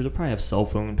good pictures. They'll probably have cell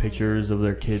phone pictures of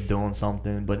their kid doing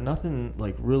something, but nothing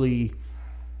like really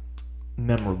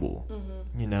memorable.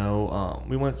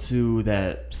 We went to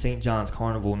that St. John's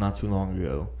Carnival not too long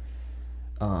ago,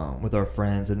 with our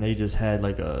friends, and they just had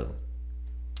like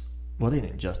well, they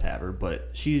didn't just have her, but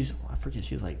I forget,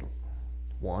 she's like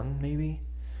 1 maybe.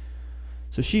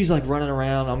 So she's like running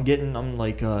around. I'm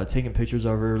like taking pictures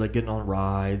of her, like getting on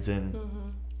rides, and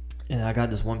I got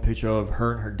this one picture of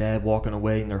her and her dad walking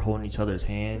away, and they're holding each other's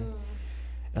hand,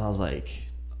 and I was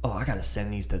like, oh, I gotta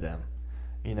send these to them,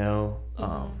 you know.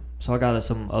 So I got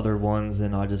some other ones,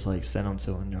 and I just like sent them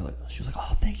to them. And they're like, she was like,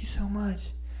 oh, thank you so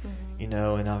much. You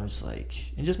know, and I'm just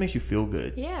like, it just makes you feel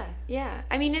good. Yeah.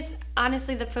 I mean, it's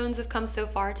honestly, the phones have come so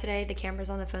far today. The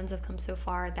cameras on the phones have come so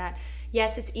far that,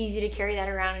 yes, it's easy to carry that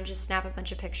around and just snap a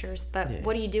bunch of pictures. But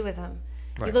what do you do with them?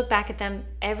 Right. You look back at them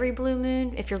every blue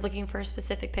moon if you're looking for a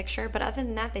specific picture. But other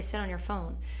than that, they sit on your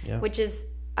phone, which is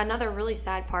another really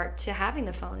sad part to having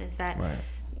the phone, is that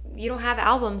you don't have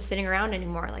albums sitting around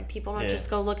anymore. Like, people don't just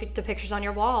go look at the pictures on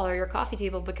your wall or your coffee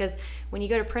table, because when you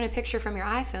go to print a picture from your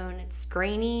iPhone, it's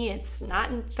grainy, it's not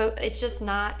it's just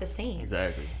not the same.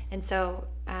 Exactly. And so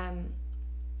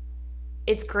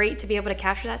it's great to be able to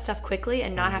capture that stuff quickly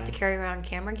and not have to carry around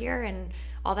camera gear and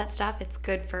all that stuff. It's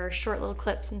good for short little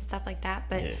clips and stuff like that,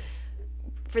 but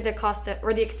for the cost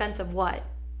or the expense of what?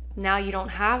 Now you don't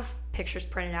have pictures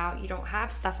printed out, you don't have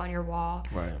stuff on your wall,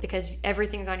 because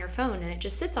everything's on your phone and it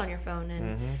just sits on your phone,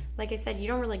 and like I said, you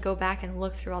don't really go back and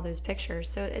look through all those pictures,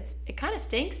 so it kind of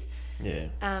stinks.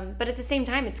 But at the same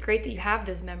time, it's great that you have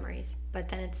those memories, but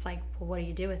then it's like, well, what do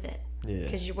you do with it?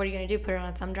 Because what are you going to do, put it on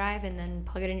a thumb drive and then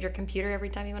plug it into your computer every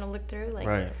time you want to look through?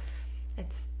 Like,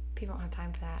 it's, people don't have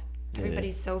time for that.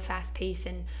 Everybody's so fast paced,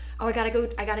 and I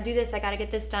gotta do this, I gotta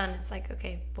get this done. It's like,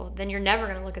 okay, well, then you're never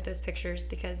gonna look at those pictures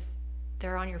because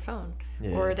they're on your phone,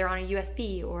 or they're on a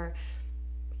USB, or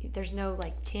there's no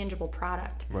like tangible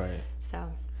product.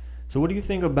 So what do you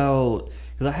think about,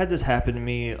 because I had this happen to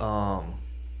me, I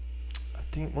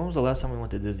think, when was the last time we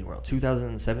went to Disney World?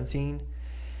 2017.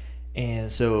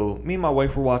 And so me and my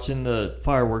wife were watching the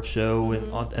fireworks show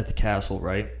at the castle,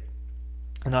 right?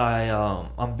 And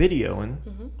I'm videoing,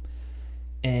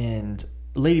 and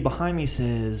the lady behind me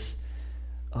says,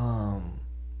 why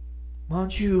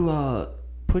don't you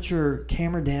put your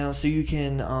camera down so you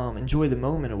can enjoy the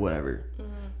moment or whatever.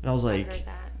 And I was like,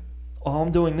 oh,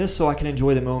 I'm doing this so I can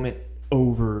enjoy the moment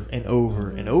over and over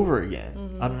and over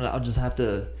again. I don't know, I'll just have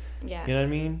to, you know what I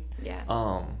mean?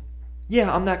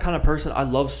 I'm that kind of person. I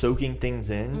love soaking things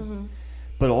in,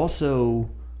 but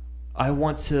also I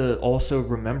want to also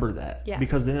remember that,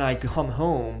 because then I come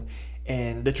home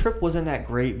and the trip wasn't that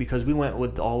great because we went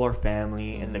with all our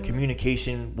family, and the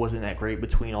communication wasn't that great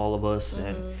between all of us,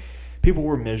 and people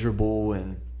were miserable,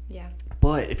 and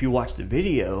but if you watch the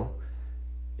video,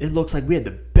 it looks like we had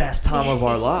the best time of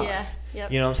our lives. You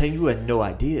know what I'm saying? You had no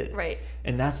idea,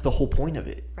 and that's the whole point of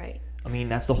it. I mean,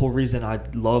 that's the whole reason I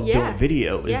love doing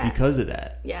video, is because of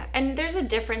that. And there's a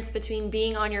difference between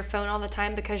being on your phone all the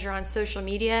time because you're on social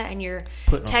media and you're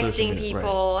texting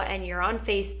people and you're on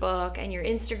Facebook and you're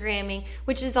Instagramming,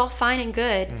 which is all fine and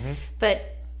good.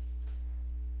 But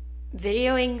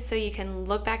videoing so you can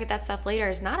look back at that stuff later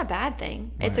is not a bad thing.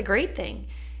 It's a great thing,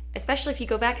 especially if you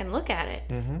go back and look at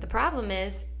it. The problem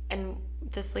is, and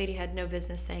this lady had no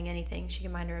business saying anything, she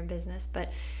can mind her own business,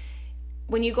 but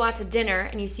when you go out to dinner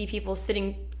and you see people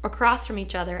sitting across from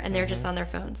each other and they're just on their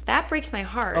phones, that breaks my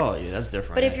heart. Oh, yeah, that's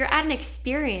different. But if you're at an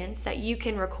experience that you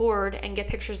can record and get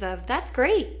pictures of, that's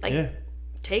great. Like,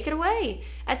 take it away.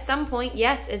 At some point,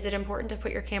 yes, is it important to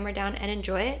put your camera down and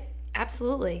enjoy it?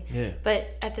 Absolutely.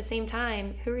 But at the same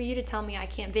time, who are you to tell me I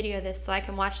can't video this so I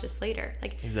can watch this later?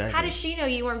 Like, how does she know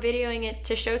you weren't videoing it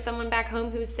to show someone back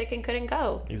home who's sick and couldn't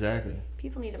go?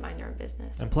 People need to mind their own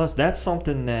business. And plus, that's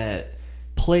something that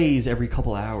plays every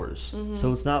couple hours,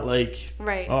 so it's not like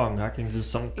oh, I can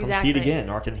just come see it again,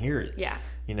 or I can hear it.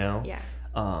 You know.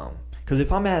 Because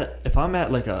if I'm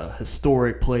at like a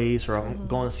historic place, or I'm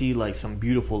going to see like some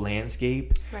beautiful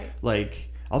landscape, like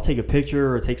I'll take a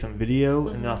picture or take some video,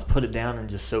 and then I'll put it down and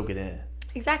just soak it in.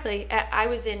 Exactly. I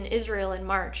was in Israel in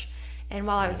March, and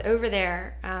while I was over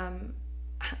there,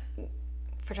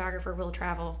 photographer will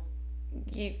travel.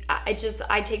 I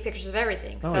take pictures of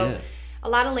everything. A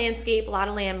lot of landscape, a lot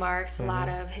of landmarks, a lot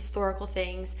of historical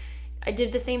things. I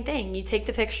did the same thing. You take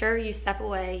the picture, you step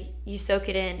away, you soak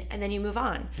it in, and then you move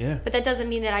on. But that doesn't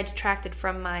mean that I detracted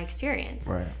from my experience.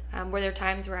 Were there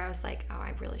times where I was like, oh,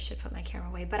 I really should put my camera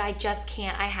away, but I just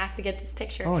can't. I have to get this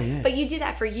picture. But you do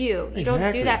that for you. You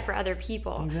don't do that for other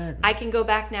people. I can go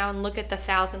back now and look at the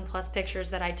 1,000+ pictures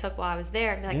that I took while I was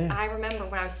there and be like, I remember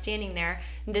when I was standing there,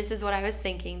 this is what I was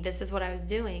thinking, this is what I was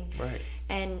doing.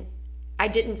 And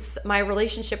my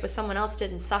relationship with someone else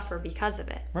didn't suffer because of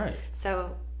it.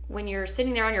 So when you're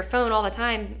sitting there on your phone all the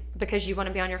time because you want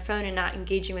to be on your phone and not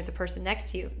engaging with the person next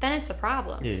to you, then it's a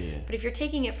problem. Yeah. But if you're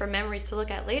taking it for memories to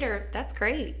look at later, that's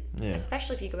great. Yeah.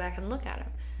 Especially if you go back and look at them.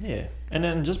 Yeah. And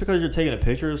then just because you're taking a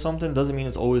picture of something doesn't mean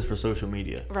it's always for social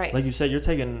media. Right. Like you said, you're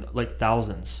taking like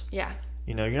thousands. Yeah.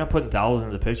 You know, you're not putting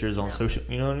thousands of pictures on social,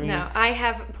 you know what I mean? No, I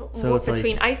have,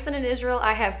 between Iceland and Israel,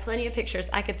 I have plenty of pictures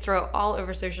I could throw all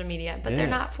over social media, but they're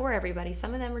not for everybody.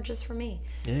 Some of them are just for me.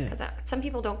 Yeah. Because some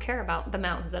people don't care about the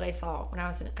mountains that I saw when I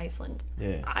was in Iceland.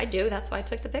 Yeah. I do. That's why I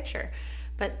took the picture.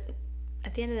 But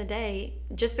at the end of the day,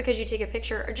 just because you take a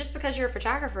picture or just because you're a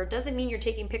photographer doesn't mean you're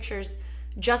taking pictures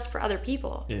just for other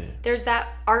people. Yeah. There's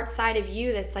that art side of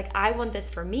you that's like, I want this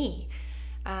for me.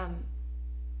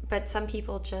 But some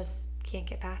people just can't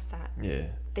get past that. Yeah.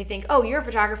 They think, oh, you're a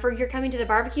photographer, you're coming to the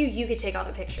barbecue, you could take all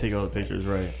the pictures. Take all the pictures,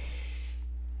 right.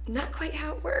 Not quite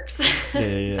how it works.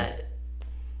 Yeah. But,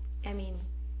 I mean,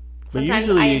 sometimes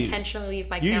I intentionally leave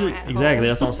my camera at home. Exactly,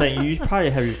 that's what I'm saying. You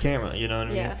probably have your camera, you know what I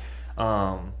mean? Yeah.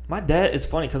 My dad, it's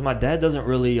funny because my dad doesn't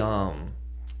really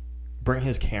bring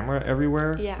his camera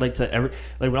everywhere. Yeah. Like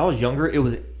when I was younger, it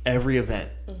was every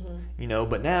event. Mm-hmm. You know,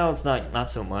 but now it's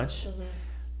not so much. Mm-hmm.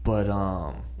 But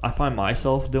I find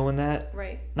myself doing that.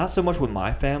 Right. Not so much with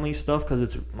my family stuff because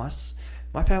it's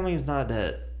my family is not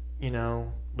that, you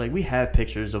know, like we have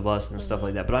pictures of us and stuff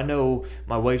like that. But I know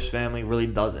my wife's family really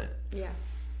doesn't. Yeah.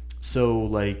 So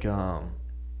like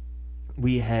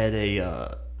we had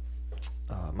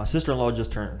my sister-in-law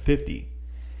just turned 50,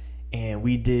 and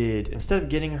we did, instead of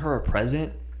getting her a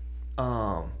present,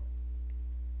 like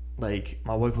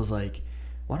my wife was like,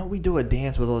 why don't we do a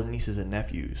dance with all the nieces and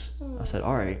nephews? I said,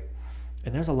 all right.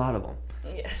 And there's a lot of them.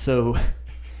 Yeah. So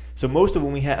most of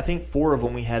them we had, I think 4 of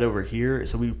them we had over here.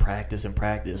 So we practiced.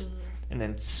 And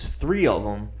then 3 of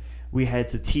them we had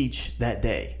to teach that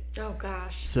day. Oh,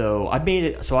 gosh. So I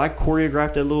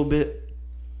choreographed it a little bit.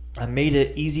 I made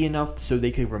it easy enough so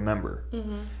they could remember.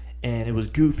 Mm-hmm. And it was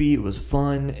goofy. It was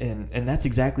fun. And that's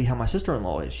exactly how my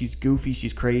sister-in-law is. She's goofy.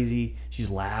 She's crazy.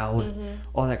 She's loud. Mm-hmm.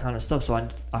 All that kind of stuff. So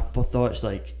I thought,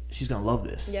 like, she's going to love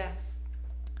this. Yeah.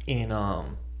 And,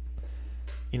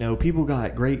 you know, people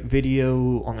got great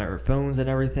video on their phones and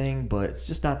everything, but it's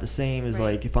just not the same as,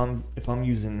 like, if I'm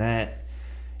using that,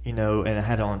 you know, and I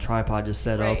had it on a tripod just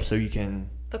set up so you can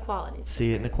the quality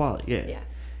see it in the quality. Yeah.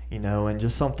 You know, and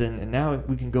just something. And now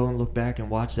we can go and look back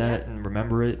and watch that and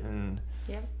remember it and...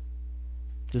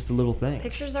 Just a little thing.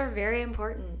 Pictures are very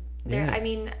important. I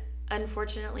mean,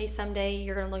 unfortunately, someday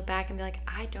you're going to look back and be like,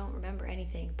 I don't remember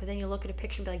anything. But then you look at a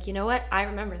picture and be like, you know what? I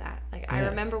remember that. Like, I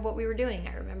remember what we were doing.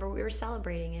 I remember what we were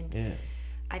celebrating. And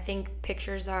I think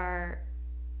pictures and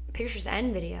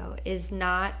video is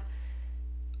not...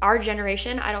 Our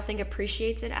generation, I don't think,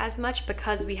 appreciates it as much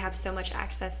because we have so much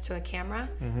access to a camera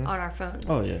on our phones.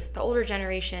 Oh, yeah. The older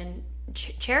generation...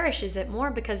 cherishes it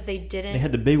more because they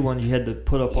had the big ones you had to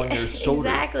put up on your shoulder.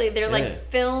 Exactly. They're like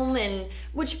film, and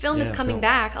which film is coming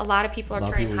back. A lot of people are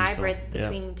turning hybrid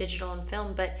between digital and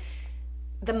film, but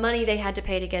the money they had to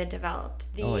pay to get it developed,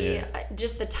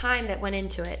 just the time that went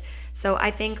into it. So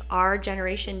I think our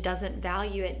generation doesn't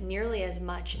value it nearly as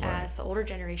much as the older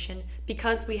generation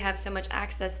because we have so much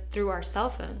access through our cell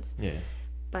phones. Yeah.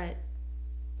 But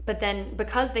then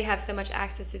because they have so much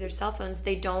access through their cell phones,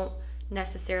 they don't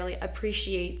necessarily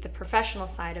appreciate the professional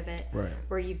side of it,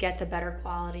 where you get the better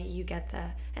quality,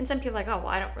 and some people are like, oh, well,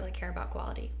 I don't really care about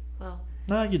quality. Well,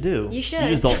 no, you do. You should. You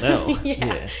just don't know.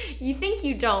 You think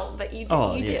you don't, but you do.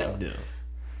 Oh, you do.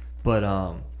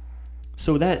 But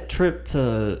so that trip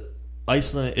to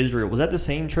Iceland and Israel, was that the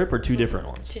same trip or 2 different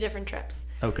ones? 2 different trips.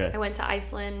 Okay. I went to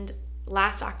Iceland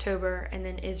last October and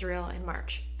then Israel in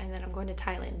March, and then I'm going to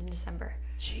Thailand in December.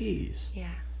 Jeez.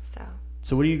 Yeah.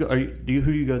 So what who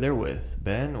do you go there with?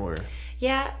 Ben or?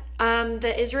 Yeah,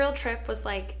 the Israel trip was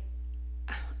like,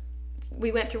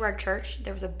 we went through our church.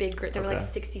 There was a big group. There were like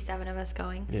 67 of us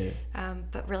going. Yeah.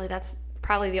 But really, that's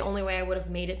probably the only way I would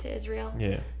have made it to Israel.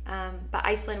 Yeah. But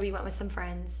Iceland, we went with some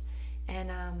friends,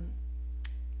 and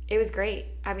it was great.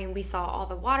 I mean, we saw all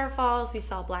the waterfalls. We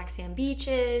saw black sand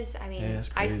beaches. I mean,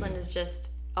 Iceland is just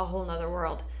a whole nother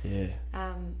world. Yeah.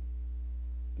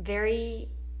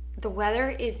 The weather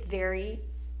is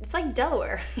it's like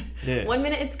Delaware. Yeah. 1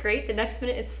 minute it's great, the next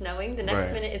minute it's snowing, the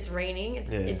next minute it's raining.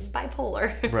 It's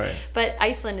bipolar. Right. But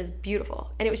Iceland is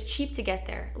beautiful, and it was cheap to get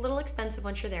there. A little expensive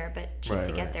once you're there, but cheap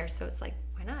to get there. So it's like,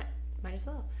 why not? Might as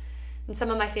well. And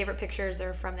some of my favorite pictures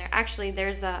are from there. Actually,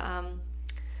 there's a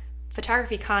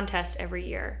photography contest every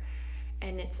year,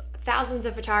 and it's thousands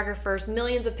of photographers,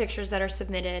 millions of pictures that are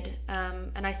submitted.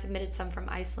 And I submitted some from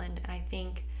Iceland, and I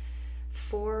think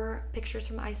 4 pictures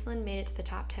from Iceland made it to the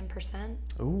top 10%.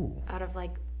 Ooh. Out of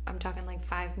like I'm talking like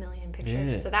 5 million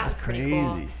pictures. Yeah, So that was pretty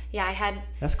cool. Yeah,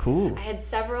 That's cool. I had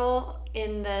several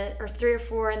or 3 or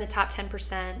 4 in the top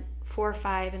 10%, 4 or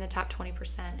 5 in the top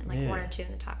 20%, and like 1 or 2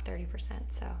 in the top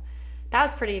 30%. So that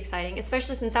was pretty exciting,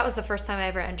 especially since that was the first time I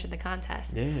ever entered the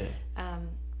contest. Yeah.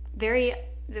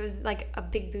 There was like a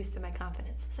big boost in my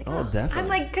confidence. It's like, definitely. I'm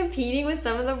like competing with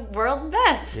some of the world's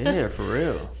best. Yeah, for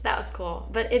real. So that was cool.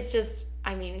 But it's just,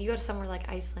 I mean, you go to somewhere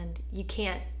like Iceland, you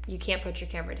can't put your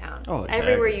camera down. Oh,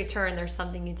 exactly. Everywhere you turn, there's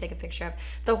something you take a picture of.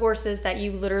 The horses that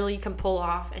you literally can pull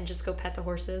off and just go pet the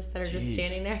horses that are just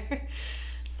standing there.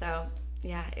 So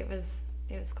yeah, it was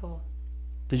cool.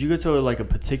 Did you go to like a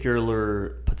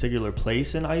particular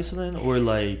place in Iceland, or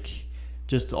like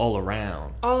just all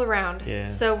around? All around. Yeah.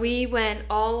 So we went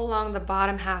all along the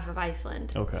bottom half of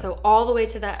Iceland. Okay. So all the way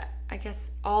to the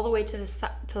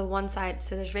one side.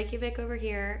 So there's Reykjavik over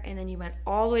here, and then you went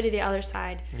all the way to the other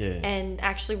side. Yeah. And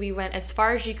actually, we went as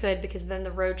far as you could because then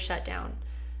the road shut down.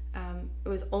 It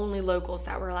was only locals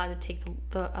that were allowed to take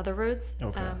the other roads.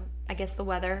 Okay. I guess the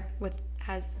weather, with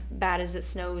as bad as it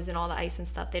snows and all the ice and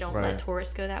stuff, they don't let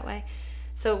tourists go that way.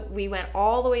 So we went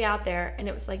all the way out there, and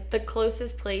it was like the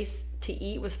closest place to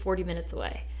eat was 40 minutes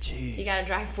away. Jeez. So you got to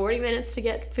drive 40 minutes to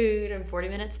get food and 40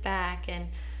 minutes back. And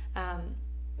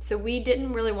so we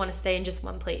didn't really want to stay in just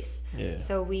one place. Yeah.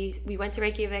 So we went to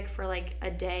Reykjavik for like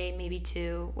a day, maybe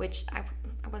 2, which I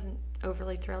wasn't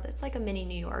overly thrilled. It's like a mini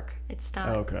New York. It's not.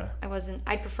 Okay.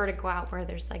 I'd prefer to go out where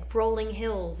there's like rolling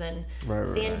hills and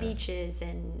sand beaches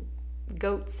and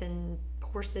goats and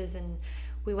horses, and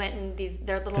we went in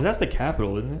their little. Because that's the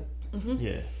capital, isn't it? Mm-hmm.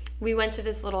 Yeah. We went to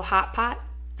this little hot pot.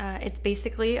 It's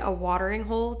basically a watering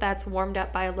hole that's warmed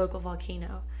up by a local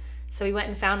volcano. So we went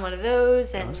and found one of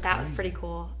those, and that was pretty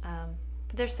cool.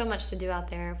 But there's so much to do out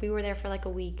there. We were there for like a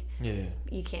week. Yeah.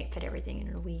 You can't fit everything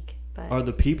in a week. But are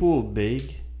the people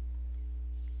big?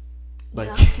 Like,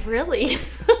 not really.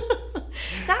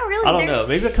 Not really. I don't know.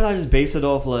 Maybe because I just base it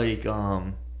off like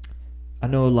I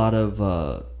know a lot of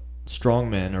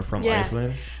strongmen are from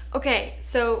Iceland. Okay,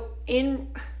 so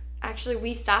actually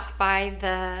we stopped by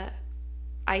the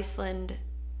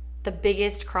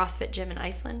biggest CrossFit gym in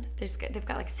Iceland. They've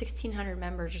got like 1,600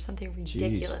 members or something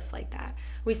ridiculous like that.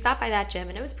 We stopped by that gym,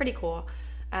 and it was pretty cool.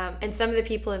 And some of the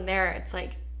people in there, it's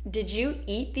like, did you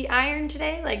eat the iron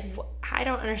today? Like, I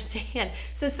don't understand.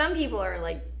 So some people are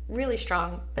like really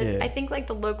strong, but I think like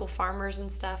the local farmers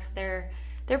and stuff, they're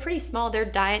pretty small. Their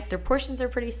portions are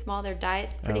pretty small. Their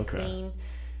diet's pretty clean,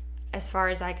 as far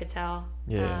as I could tell.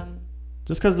 Yeah.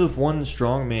 Just because of one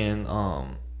strong man,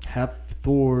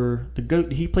 Thor, the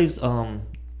goat, he plays the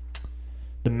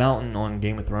Mountain on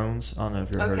Game of Thrones. I don't know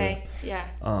if you've heard of it. Okay, yeah.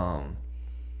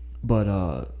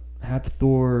 But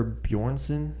Thor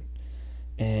Bjornsson,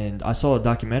 and I saw a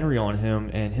documentary on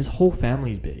him, and his whole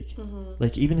family's big. Mm-hmm.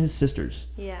 Like even his sisters.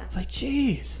 Yeah. It's like,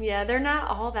 jeez. Yeah, they're not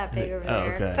all that big over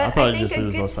there. Okay. But I thought it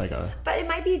was just like a. But it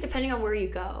might be depending on where you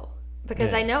go,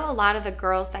 because I know a lot of the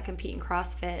girls that compete in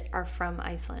CrossFit are from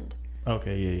Iceland.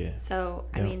 Okay, yeah. So,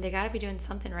 I mean, they got to be doing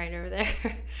something right over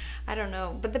there. I don't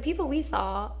know. But the people we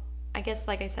saw, I guess,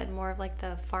 like I said, more of like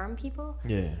the farm people.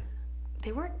 Yeah.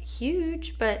 They weren't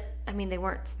huge, but, I mean, they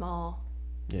weren't small.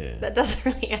 Yeah. That doesn't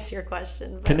really answer your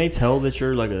question. But. Can they tell that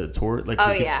you're like a tourist? Like,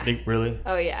 really?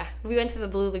 Oh, yeah. We went to the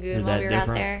Blue Lagoon while we were out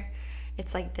there.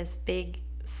 It's like this big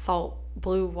salt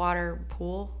blue water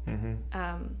pool.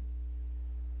 Mm-hmm.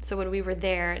 So when we were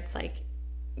there, it's like,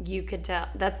 you could tell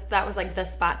that was like the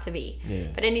spot to be. Yeah.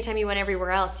 But anytime you went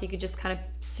everywhere else, you could just kind of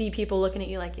see people looking at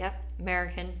you like, yep,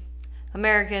 American,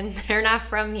 they're not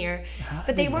from here.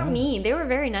 But they weren't mean. They were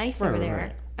very nice over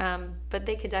there. But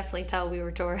they could definitely tell we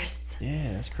were tourists.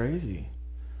 Yeah, that's crazy.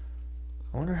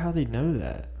 I wonder how they know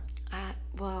that.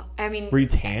 Well, I mean, were you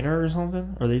tanner or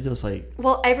something? Or are they just like?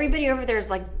 Well, everybody over there is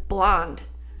like blonde.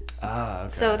 Ah, okay.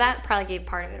 So that probably gave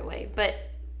part of it away. But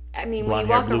I mean, blonde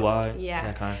when you hair, blue eye,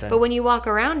 that kind of thing. But when you walk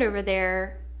around over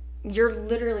there, you're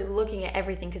literally looking at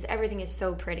everything because everything is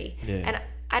so pretty. Yeah. And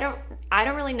I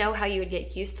don't really know how you would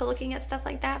get used to looking at stuff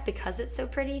like that because it's so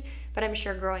pretty. But I'm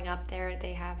sure growing up there,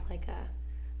 they have like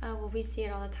we see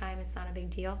it all the time. It's not a big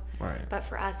deal. Right. But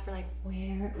for us, we're like,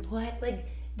 what? Like,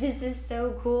 this is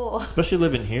so cool. Especially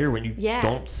living here when you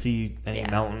don't see any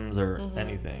mountains or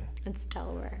anything. It's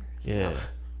Delaware. So yeah.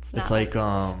 It's like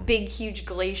big, huge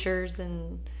glaciers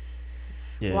and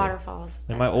waterfalls.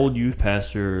 And my old youth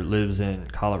pastor lives in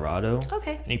Colorado.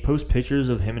 Okay. And he posts pictures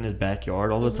of him in his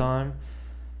backyard all the time.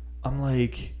 I'm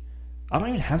like, I don't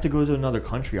even have to go to another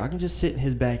country. I can just sit in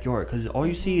his backyard because all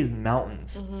you see is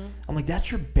mountains. Mm-hmm. I'm like,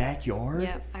 that's your backyard?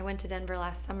 Yeah. I went to Denver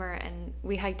last summer, and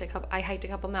I hiked a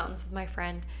couple mountains with my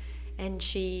friend, and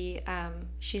she's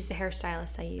the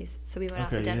hairstylist I use. So we went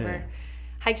out to Denver.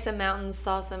 hiked some mountains,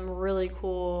 saw some really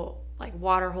cool like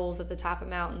water holes at the top of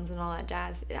mountains and all that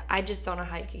jazz. I just don't know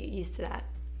how you could get used to that.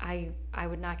 I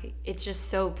would not get. It's just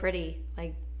so pretty.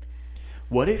 Like,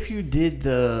 what if you did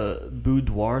the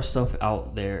boudoir stuff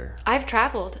out there? I've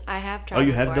traveled. I have traveled. Oh,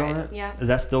 you have done it? Yeah. Is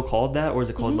that still called that, or is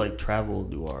it called like travel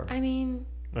boudoir? I mean,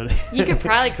 you could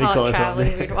probably call it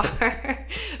traveling boudoir.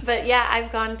 But yeah,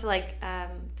 I've gone to like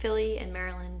Philly and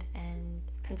Maryland and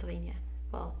Pennsylvania.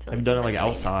 Well, Philly. Have you done it like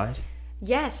outside?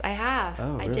 Yes, I have.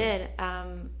 Oh, really? I did.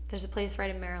 There's a place right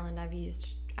in Maryland I've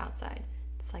used outside.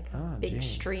 It's like a big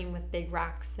stream with big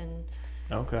rocks, and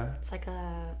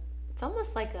it's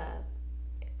almost like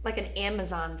an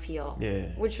Amazon feel,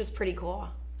 which was pretty cool.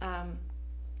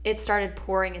 It started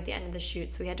pouring at the end of the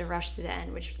shoot, so we had to rush to the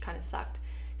end, which kind of sucked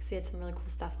because we had some really cool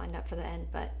stuff lined up for the end.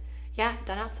 But yeah,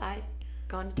 done outside,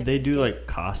 gone to different They do states. like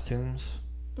costumes.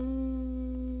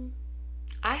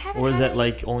 I haven't. Or is that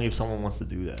like only if someone wants to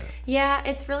do that? Yeah,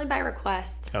 it's really by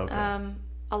request. Okay.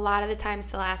 A lot of the times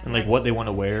they'll ask me like what they want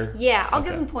to wear. Yeah, I'll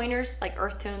give them pointers. Like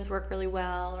earth tones work really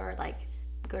well, or like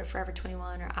go to Forever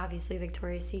 21, or obviously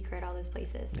Victoria's Secret, all those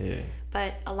places. Yeah.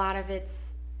 But a lot of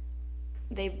it's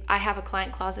I have a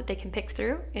client closet they can pick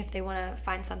through if they want to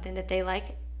find something that they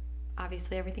like.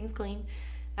 Obviously everything's clean.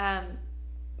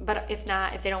 But if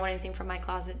not, if they don't want anything from my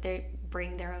closet, they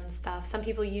bring their own stuff. Some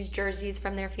people use jerseys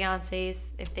from their fiancés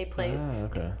if they play.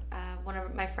 Okay. One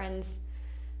of my friends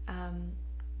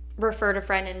referred a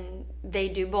friend, and they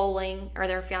do bowling, or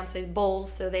their fiancés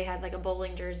bowls, so they had like a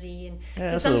bowling jersey. And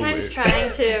so sometimes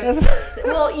trying to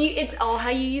it's all how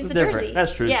you use the jersey.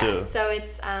 That's true too. Yeah, so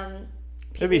it's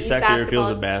it'd be sexier if it was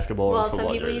a basketball. Well, or football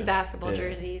some people jersey. use basketball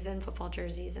jerseys and football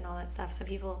jerseys and all that stuff. Some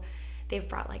people, they've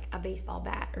brought like a baseball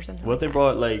bat or something. What like if they that.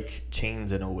 brought like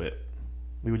chains and a whip?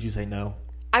 Would you say no?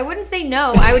 I wouldn't say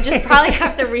no. I would just probably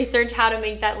have to research how to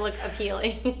make that look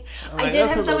appealing. I did have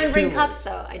someone bring cuffs,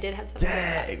 though. I did have someone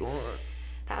bring cuffs.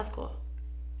 That was cool.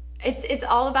 It's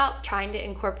all about trying to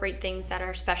incorporate things that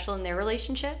are special in their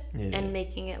relationship and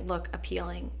making it look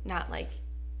appealing, not like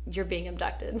you're being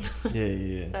abducted.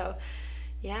 Yeah. So,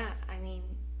 yeah, I mean,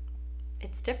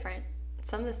 it's different.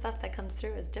 Some of the stuff that comes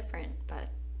through is different, but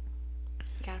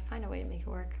you gotta find a way to make it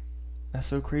work. That's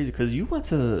so crazy, because you went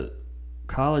to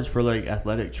college for like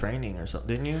athletic training or something,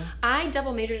 didn't you? I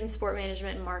double majored in sport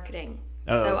management and marketing.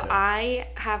 I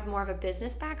have more of a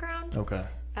business background. Okay.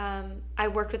 I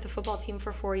worked with the football team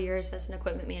for 4 years as an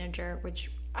equipment manager,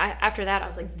 which after that I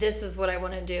was like, this is what I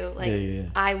want to do. Like,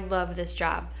 I love this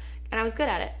job, and I was good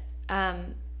at it.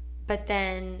 But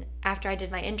then after I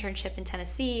did my internship in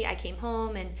Tennessee, I came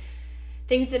home and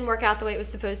things didn't work out the way it was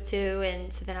supposed to,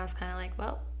 and so then I was kind of like,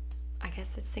 well, I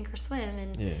guess it's sink or swim.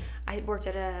 And I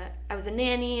was a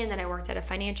nanny, and then I worked at a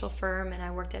financial firm, and I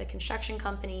worked at a construction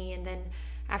company. And then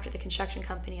after the construction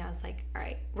company, I was like, all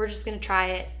right, we're just going to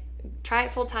try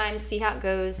it full time, see how it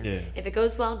goes. If it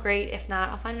goes well, great. If not,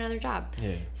 I'll find another job.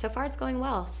 So far it's going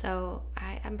well. So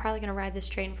I'm probably going to ride this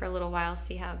train for a little while,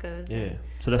 see how it goes.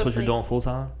 So that's what you're doing full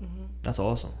time? Mm-hmm. That's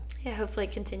awesome. Yeah, hopefully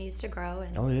it continues to grow.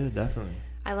 And oh yeah, definitely.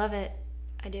 I love it.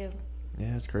 I do.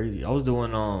 Yeah, it's crazy. I was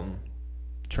doing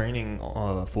training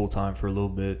full time for a little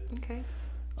bit. Okay.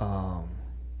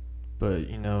 But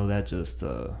you know, that just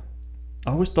I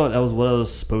always thought that was what I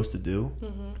was supposed to do.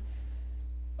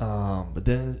 Mm-hmm. But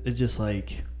then it's just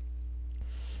like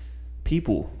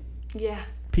people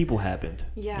happened.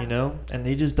 You know, and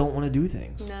they just don't want to do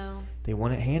things. No. They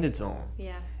want it handed to them.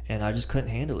 Yeah. And I just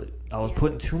couldn't handle it. I was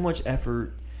putting too much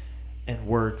effort and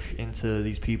work into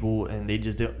these people, and they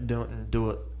just didn't do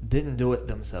it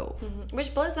themselves. Mm-hmm.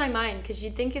 Which blows my mind, because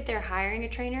you'd think if they're hiring a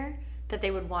trainer that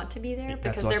they would want to be there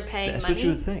because they're paying money. That's what you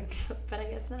would think. But I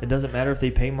guess not. It doesn't matter if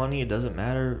they pay money. It doesn't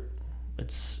matter.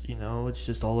 It's, you know, it's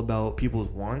just all about people's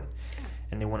want,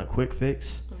 and they want a quick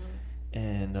fix. Mm-hmm.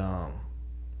 And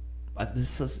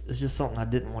it's just something I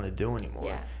didn't want to do anymore.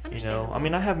 Yeah, you know, I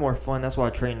mean, I have more fun. That's why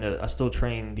I still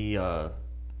train the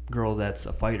girl that's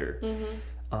a fighter.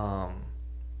 Mm-hmm.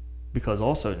 Because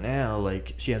also now,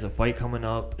 like, she has a fight coming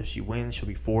up. If she wins, she'll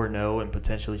be 4-0, and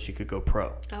potentially she could go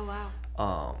pro. Oh,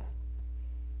 wow.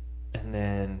 And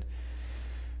then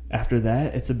after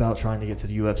that, it's about trying to get to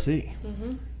the UFC.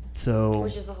 Mm-hmm. So,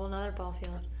 which is a whole nother ball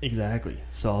field. Exactly.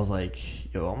 So I was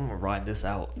like, yo, I'm gonna ride this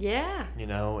out. Yeah. You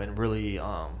know, and really,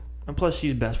 and plus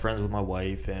she's best friends with my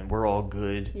wife, and we're all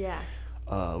good. Yeah.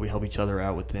 We help each other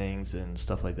out with things and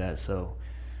stuff like that. So,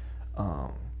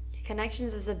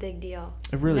 connections is a big deal.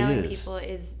 It really knowing is. People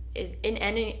is in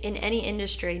any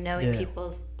industry. Knowing people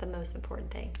is the most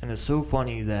important thing. And it's so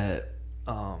funny that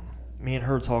me and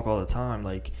her talk all the time.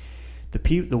 Like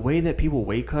the way that people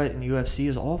weight cut in UFC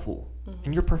is awful, mm-hmm.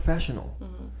 and you're professional.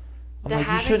 Mm-hmm. The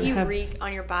havoc you wreak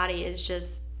on your body is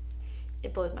just,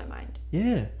 it blows my mind.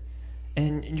 Yeah.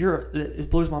 And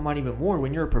it blows my mind even more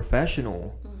when you're a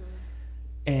professional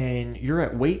and you're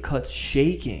at weight cuts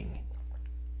shaking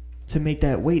to make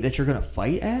that weight that you're going to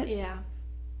fight at. Yeah.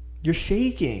 You're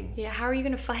shaking. Yeah, how are you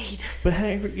going to fight?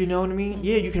 But you know what I mean?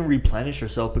 Yeah, you can replenish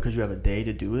yourself because you have a day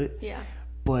to do it. Yeah.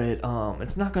 But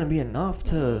it's not going to be enough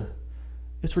to...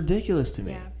 It's ridiculous to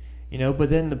me. Yeah. You know, but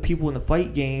then the people in the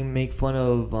fight game make fun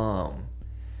of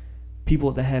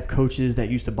people that have coaches that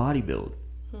used to bodybuild.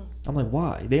 I'm like,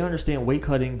 why? They understand weight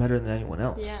cutting better than anyone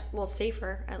else. Yeah, well,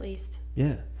 safer, at least.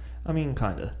 Yeah. I mean,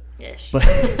 kind of. Ish. But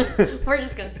we're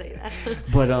just going to say that.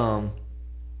 But,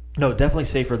 no, definitely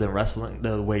safer than wrestling,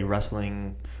 the way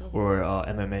wrestling or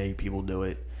MMA people do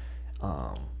it.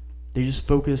 They just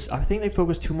focus, I think they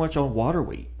focus too much on water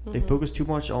weight. They focus too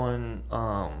much on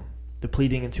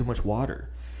depleting in too much water,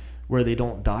 where they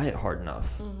don't diet hard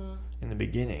enough in the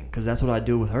beginning. Because that's what I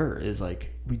do with her, is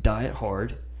like, we diet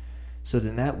hard. So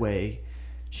then that way,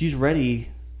 she's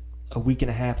ready a week and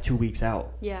a half, 2 weeks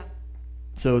out. Yeah.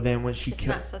 So then when it's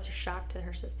not such a shock to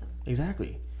her system.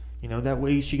 Exactly. You know, that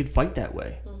way she could fight that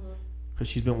way. Because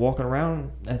she's been walking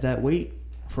around at that weight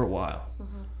for a while.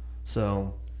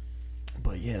 So,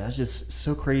 but yeah, that's just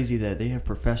so crazy that they have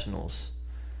professionals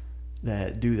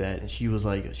that do that. And she was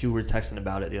like, we were texting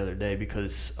about it the other day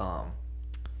because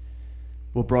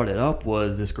what brought it up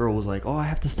was this girl was like, oh, I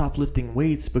have to stop lifting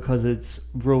weights because it's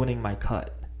ruining my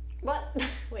cut. What?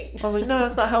 Wait. I was like, no,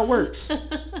 that's not how it works.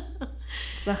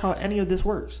 It's not how any of this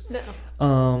works.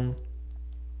 No.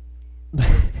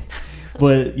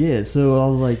 But yeah, so I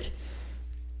was like,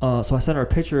 so I sent her a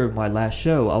picture of my last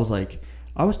show. I was like,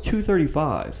 I was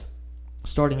 235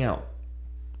 starting out.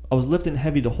 I was lifting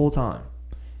heavy the whole time,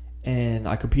 and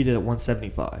I competed at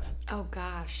 175. Oh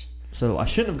gosh. So I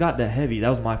shouldn't have got that heavy. That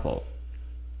was my fault.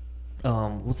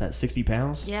 What's that? 60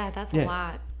 pounds? Yeah, that's a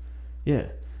lot. Yeah.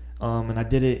 And I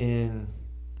did it in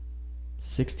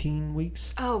 16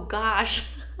 weeks. Oh gosh.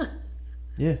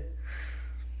 Yeah.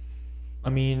 I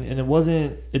mean, and it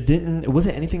wasn't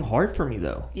anything hard for me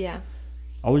though. Yeah.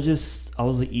 I was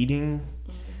like eating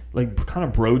like kind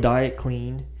of bro diet,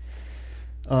 clean.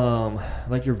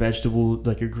 Like your vegetable,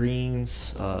 like your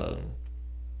greens,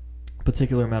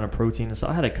 particular amount of protein. And so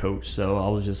I had a coach, so I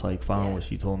was just like following what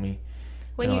she told me.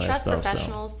 When you trust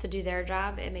professionals to do their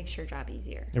job, it makes your job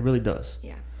easier. It really does.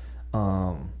 Yeah.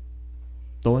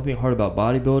 The only thing hard about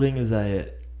bodybuilding is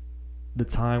that the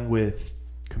time with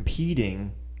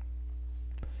competing,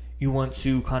 you want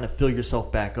to kind of fill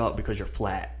yourself back up because you're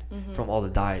flat from all the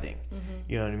dieting.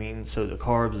 You know what I mean? So the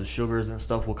carbs, the sugars and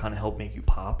stuff will kind of help make you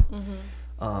pop.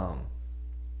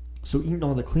 So eating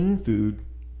all the clean food,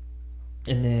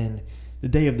 and then the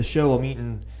day of the show, I'm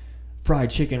eating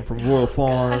fried chicken from Royal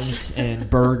Farms and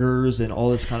burgers and all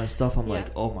this kind of stuff. I'm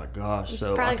like, oh my gosh.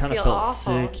 So I kind of felt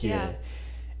sick. Yeah.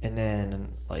 And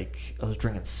then like I was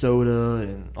drinking soda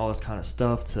and all this kind of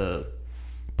stuff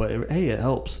but hey, it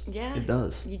helps. Yeah. It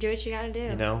does. You do what you got to do.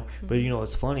 You know? But you know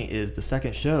what's funny is the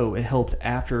second show, it helped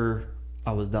after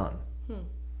I was done.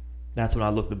 That's when I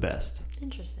looked the best.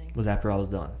 Interesting. Was after I was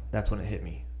done. That's when it hit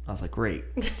me. I was like, great.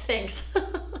 Thanks.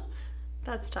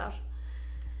 That's tough.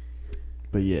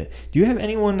 But yeah, do you have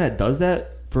anyone that does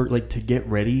that for like to get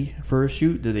ready for a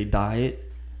shoot? Do they diet?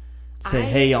 Say,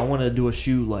 hey, I want to do a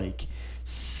shoot like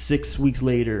 6 weeks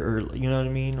later, or you know what I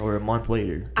mean, or a month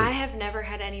later. I have never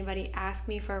had anybody ask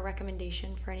me for a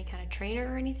recommendation for any kind of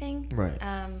trainer or anything. Right.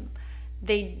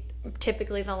 They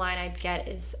typically the line I'd get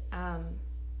is,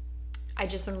 I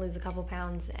just want to lose a couple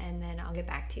pounds and then I'll get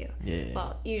back to you. Yeah.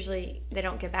 Well, usually they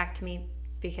don't get back to me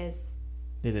because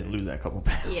they didn't lose that couple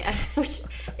pounds. Yeah, which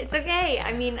it's okay.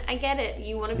 I mean, I get it.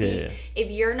 You want to be,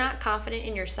 if you're not confident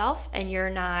in yourself and you're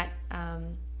not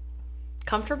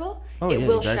comfortable, it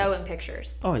will show in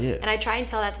pictures. Oh, yeah. And I try and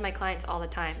tell that to my clients all the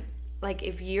time. Like,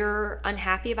 if you're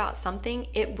unhappy about something,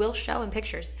 it will show in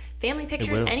pictures. Family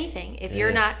pictures, anything. If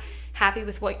you're not happy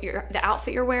with the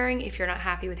outfit you're wearing, if you're not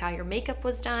happy with how your makeup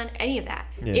was done, any of that,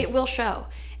 it will show.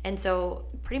 And so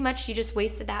pretty much you just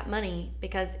wasted that money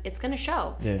because it's going to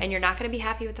show. Yeah. And you're not going to be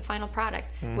happy with the final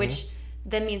product, which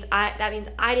then means that means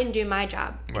I didn't do my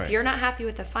job. Right. If you're not happy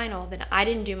with the final, then I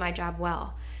didn't do my job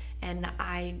well. And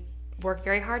I worked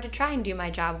very hard to try and do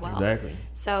my job well. Exactly.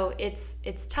 So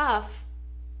it's tough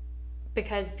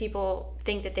because people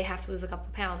think that they have to lose a couple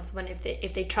pounds when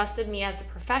if they trusted me as a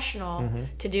professional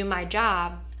to do my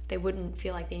job, they wouldn't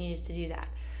feel like they needed to do that.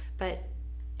 But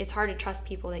it's hard to trust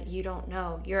people that you don't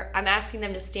know. I'm asking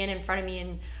them to stand in front of me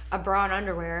in a bra and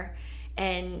underwear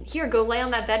and here, go lay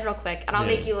on that bed real quick and I'll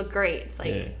make you look great. It's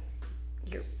like,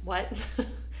 you're what?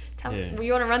 Tell me,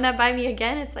 you want to run that by me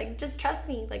again? It's like, just trust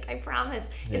me. Like, I promise.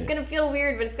 Yeah. It's going to feel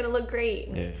weird, but it's going to look great.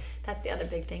 Yeah. That's the other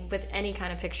big thing. With any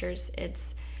kind of pictures,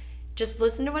 it's just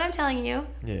listen to what I'm telling you.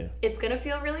 Yeah. It's going to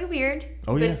feel really weird,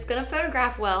 but it's going to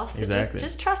photograph well. So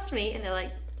just trust me. And they're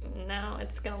like, no,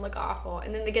 it's going to look awful.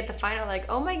 And then they get the final, like,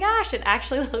 oh my gosh, it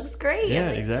actually looks great. Yeah,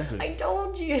 like, exactly. I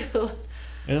told you.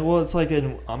 And well, it's like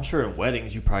I'm sure in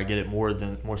weddings you probably get it more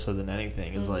so than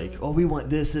anything. It's like, oh, we want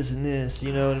this, and this,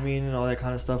 you know what I mean, and all that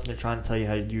kind of stuff. And they're trying to tell you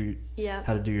how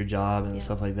to do your job and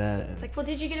stuff like that. And it's like, well,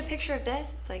 did you get a picture of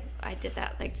this? It's like, I did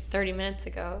that like 30 minutes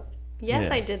ago.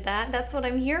 Yes, I did that. That's what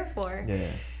I'm here for.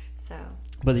 Yeah. So.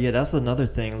 But yeah, that's another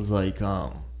thing. Is like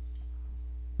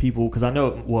people, because I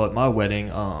know at my wedding,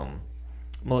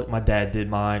 my dad did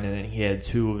mine, and then he had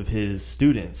 2 of his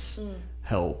students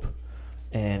help,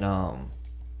 and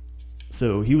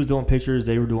so he was doing pictures,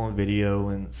 they were doing video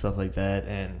and stuff like that,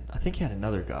 and I think he had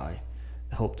another guy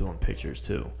help doing pictures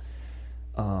too.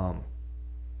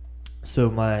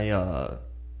 So my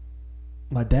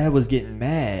dad was getting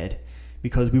mad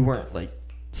because we weren't like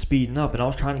speeding up, and I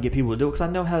was trying to get people to do it because I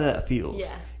know how that feels.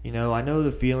 Yeah. You know, I know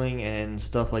the feeling and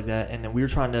stuff like that, and then we were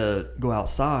trying to go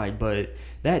outside, but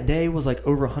that day was like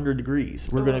over 100 degrees.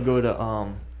 We're gonna go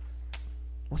to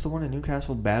what's the one in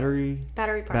Newcastle? Battery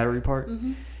Park.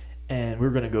 Mm-hmm. And we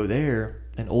were going to go there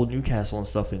and Old Newcastle and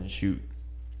stuff and shoot.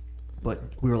 But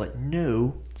we were like,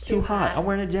 no, it's too hot. I'm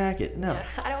wearing a jacket. No. Yeah,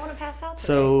 I don't want to pass out today.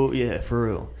 So, yeah, for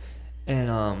real.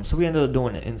 And so we ended up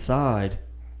doing it inside.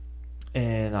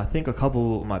 And I think a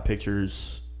couple of my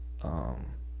pictures,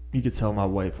 you could tell my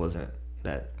wife wasn't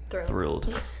that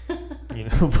thrilled. You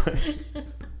know,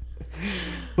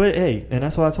 but hey, and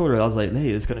that's what I told her. I was like, hey,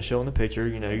 it's going to show in the picture.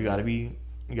 You know, you got to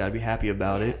be happy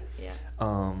about it.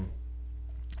 Yeah.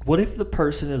 What if the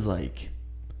person is like,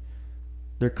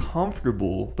 they're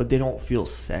comfortable, but they don't feel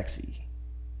sexy?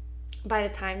 By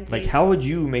the time like, how would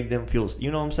you make them feel?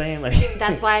 You know what I'm saying? Like,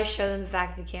 that's why I show them the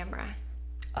back of the camera.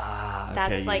 Okay,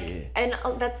 that's like, and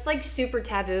that's like super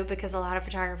taboo because a lot of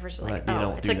photographers are like,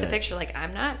 I took the picture. Like,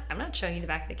 I'm not showing you the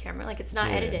back of the camera. Like, it's not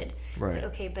edited. Right. It's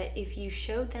like, okay, but if you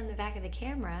showed them the back of the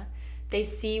camera, they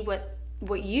see what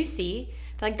you see.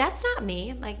 They're like, that's not me.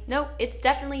 I'm like, nope, it's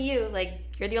definitely you. Like,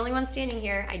 you're the only one standing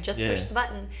here. I just pushed the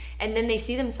button. And then they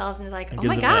see themselves and they're like, oh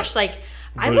my gosh, like,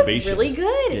 I look really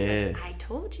good. It's like, I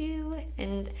told you.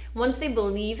 And once they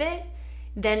believe it,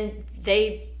 then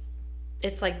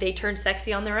it's like they turn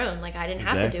sexy on their own. Like, I didn't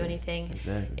have to do anything.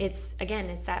 Exactly. It's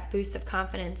that boost of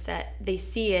confidence that they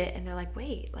see it and they're like,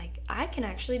 wait, like, I can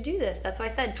actually do this. That's why I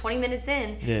said 20 minutes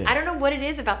in. Yeah. I don't know what it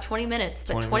is about 20 minutes,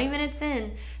 but 20 minutes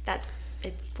in,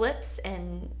 it flips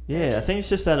and I think it's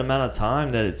just that amount of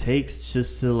time that it takes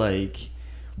just to like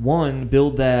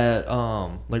build that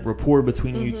like rapport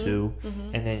between you two,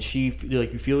 and then you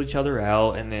feel each other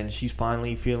out, and then she's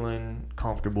finally feeling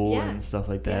comfortable and stuff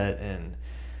like that. And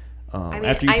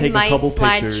after you take a couple pictures, I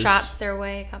might slide shots their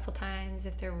way a couple times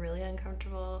if they're really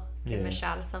uncomfortable. Give them a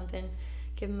shot of something.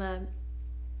 Give them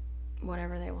a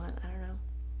whatever they want. I don't know.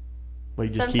 Well,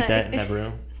 you just keep that in that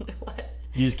room. What?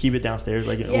 You just keep it downstairs,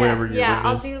 like wherever your room is?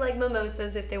 I'll do like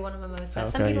mimosas if they want a mimosa.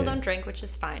 Some people don't drink, which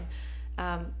is fine.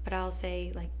 But I'll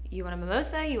say, like, you want a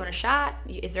mimosa? You want a shot?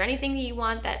 Is there anything that you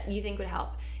want that you think would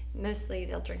help? Mostly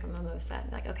they'll drink a mimosa.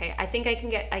 Like, okay, I think I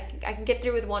can get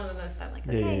through with one mimosa. I'm like,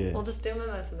 okay, we'll just do a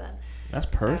mimosa then. That's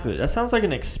perfect. That sounds like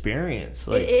an experience.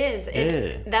 Like, it is.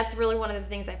 And that's really one of the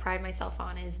things I pride myself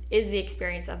on is the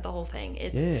experience of the whole thing.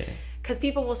 It's because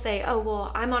people will say, oh,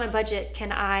 well, I'm on a budget.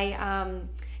 Can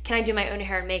I do my own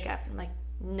hair and makeup? I'm like,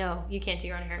 no, you can't do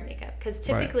your own hair and makeup. Because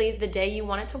typically the day you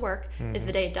want it to work is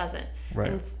the day it doesn't. Right.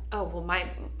 And it's, oh, well, my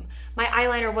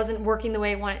eyeliner wasn't working the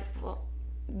way I wanted. Well,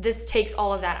 this takes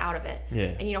all of that out of it.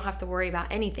 Yeah. And you don't have to worry about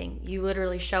anything. You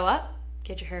literally show up,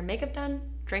 get your hair and makeup done,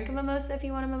 drink a mimosa if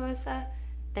you want a mimosa.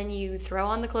 Then you throw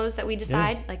on the clothes that we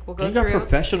decide. Yeah. Like, we'll go through. You got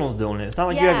professionals doing it. It's not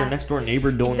like you have your next door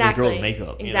neighbor doing your girl's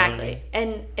makeup. Exactly. You know what I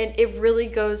mean? And it really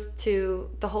goes to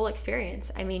the whole experience.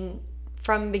 I mean,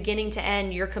 from beginning to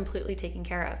end, you're completely taken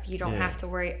care of. You don't have to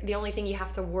worry. The only thing you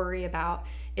have to worry about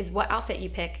is what outfit you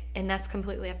pick, and that's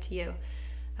completely up to you.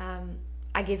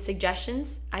 I give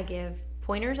suggestions. I give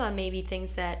pointers on maybe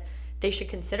things that they should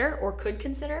consider or could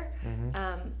consider.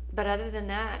 But other than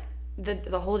that,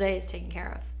 the whole day is taken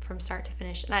care of from start to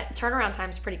finish. And turnaround time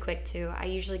is pretty quick too. I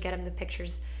usually get them the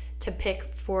pictures to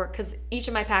pick because each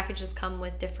of my packages come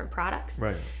with different products.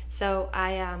 Right. So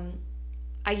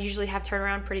I usually have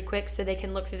turnaround pretty quick so they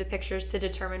can look through the pictures to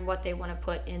determine what they want to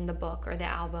put in the book or the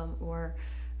album or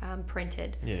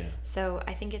printed. Yeah. So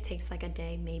I think it takes like a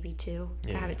day, maybe two,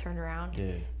 to have it turned around.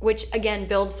 Yeah. Which again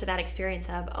builds to that experience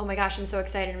of, oh my gosh, I'm so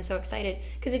excited.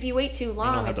 Because if you wait too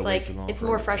long, it's like it's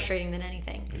more frustrating than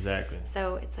anything. Exactly.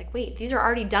 So it's like, wait, these are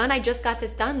already done. I just got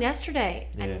this done yesterday,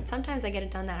 and sometimes I get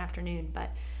it done that afternoon.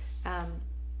 But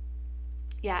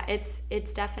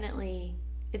it's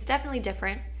definitely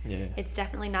different. Yeah. It's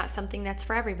definitely not something that's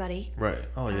for everybody. Right.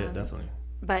 Oh yeah, definitely.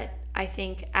 But I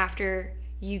think after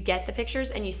you get the pictures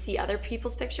and you see other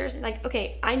people's pictures, like,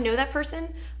 okay, I know that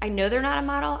person. I know they're not a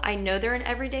model. I know they're an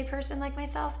everyday person like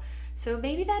myself. So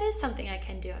maybe that is something I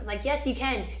can do. I'm like, yes, you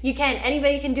can. You can.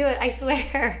 Anybody can do it. I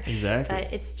swear. Exactly.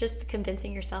 But it's just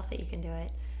convincing yourself that you can do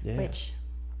it, which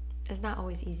is not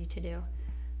always easy to do.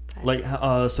 But.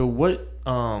 Like, so what?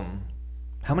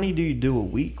 How many do you do a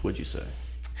week? Would you say?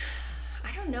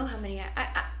 I don't know how many.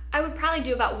 I would probably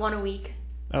do about one a week.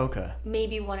 Okay.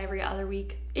 Maybe one every other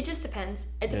week. It just depends.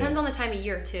 It depends on the time of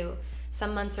year too.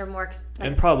 Some months are more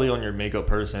and probably on your makeup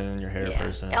person and your hair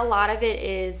person. A lot of it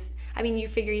is, I mean, you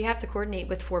figure you have to coordinate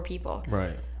with 4 people.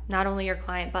 Right. Not only your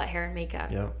client, but hair and makeup.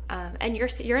 Yep. And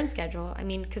you're in schedule. I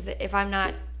mean, because if I'm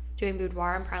not doing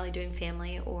boudoir, I'm probably doing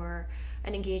family or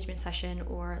an engagement session,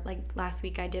 or like last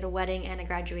week I did a wedding and a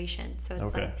graduation. So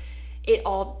it's like it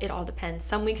all depends.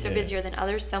 Some weeks are busier than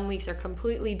others. Some weeks are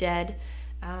completely dead.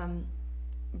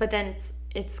 But then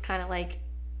it's kind of like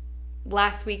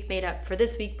last week made up for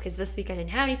this week, because this week I didn't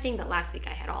have anything, but last week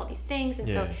I had all these things. And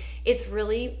so it's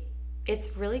really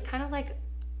kind of like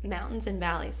mountains and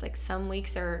valleys. Like some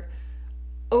weeks are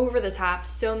over the top,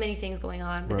 so many things going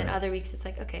on, but then other weeks it's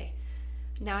like, okay,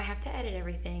 now I have to edit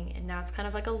everything, and now it's kind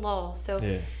of like a lull. So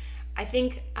I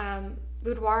think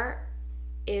boudoir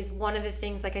is one of the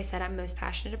things, like I said, I'm most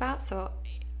passionate about. So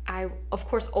I, of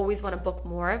course, always want to book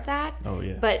more of that. Oh,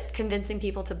 yeah. But convincing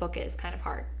people to book it is kind of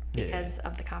hard because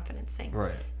of the confidence thing.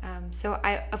 Right. So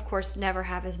I, of course, never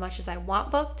have as much as I want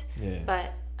booked. Yeah.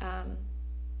 But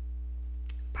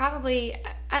probably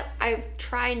I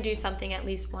try and do something at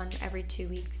least one every 2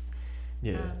 weeks.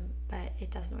 Yeah. But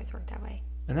it doesn't always work that way.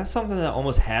 And that's something that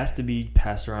almost has to be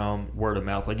passed around word of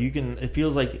mouth. Like you can, it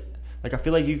feels like I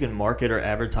feel like you can market or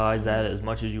advertise that as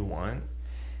much as you want,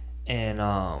 and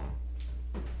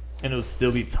it'll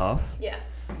still be tough. Yeah.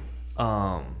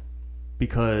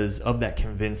 Because of that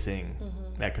convincing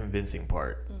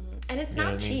part. And it's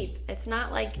not cheap. It's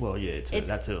not like. Well, yeah,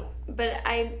 that too. But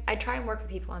I try and work with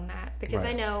people on that, because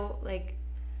I know, like,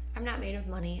 I'm not made of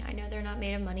money. I know they're not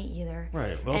made of money either.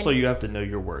 Right. But also, you have to know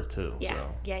your worth too. Yeah.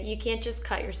 So. Yeah. You can't just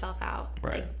cut yourself out.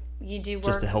 Right. Like, you do work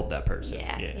just to help that person.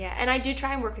 Yeah. And I do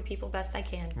try and work with people best I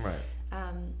can. Right.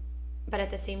 But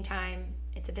at the same time,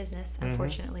 it's a business.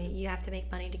 Unfortunately, you have to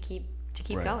make money to keep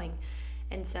going.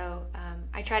 And so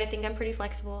I try to think I'm pretty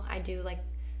flexible. I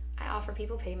offer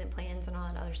people payment plans and all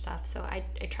that other stuff. So I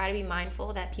try to be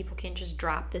mindful that people can't just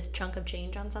drop this chunk of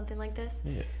change on something like this.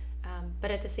 Yeah.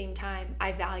 But at the same time,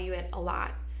 I value it a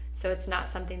lot. So it's not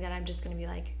something that I'm just going to be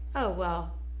like, oh,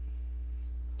 well,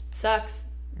 sucks.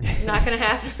 Not going to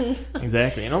happen.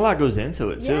 Exactly. And a lot goes into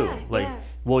it too.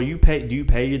 Well, do you pay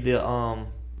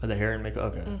the hair and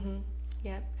makeup? Okay.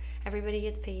 Yep. Everybody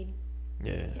gets paid.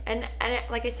 Yeah. And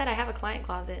like I said, I have a client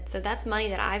closet. So that's money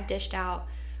that I've dished out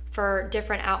for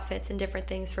different outfits and different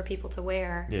things for people to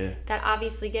wear. Yeah. That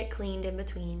obviously get cleaned in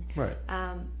between. Right.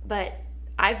 But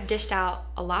I've dished out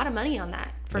a lot of money on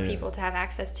that for people to have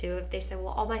access to. If they say, well,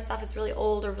 all my stuff is really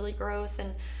old or really gross,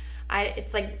 and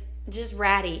it's like just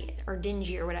ratty or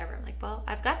dingy or whatever. I'm like, well,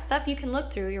 I've got stuff you can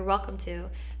look through. You're welcome to.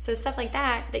 So stuff like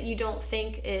that you don't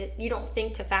think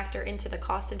to factor into the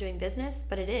cost of doing business,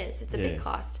 but it is. It's a big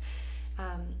cost.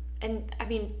 And I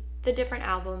mean, the different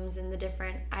albums and the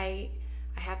different, I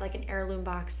have like an heirloom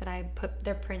box that I put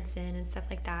their prints in and stuff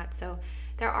like that. So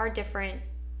there are different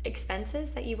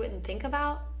expenses that you wouldn't think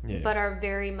about, but are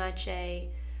very much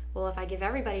well, if I give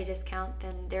everybody a discount,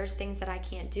 then there's things that I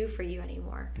can't do for you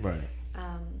anymore. Right.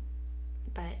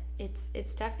 But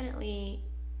it's definitely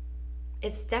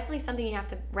something you have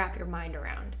to wrap your mind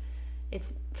around.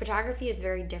 Photography is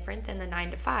very different than a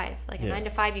 9-to-5. Like a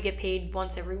 9-to-5, you get paid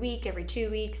once every week, every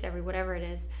 2 weeks, every whatever it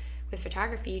is. With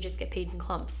photography, you just get paid in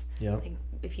clumps. Yeah. Like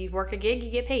if you work a gig, you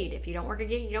get paid. If you don't work a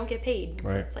gig, you don't get paid.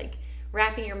 Right. So it's like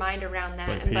wrapping your mind around that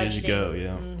like and budgeting. As you go,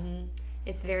 yeah.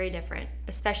 It's very different,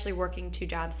 especially working 2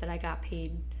 jobs that I got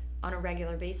paid on a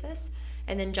regular basis.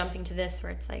 And then jumping to this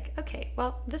where it's like, okay,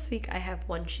 well, this week I have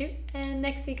 1 shoot and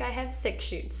next week I have 6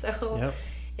 shoots. So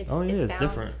it's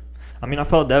different. I mean, I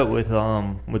felt that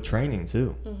with training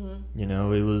too. You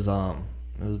know, it was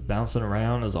bouncing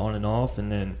around, it was on and off,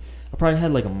 and then I probably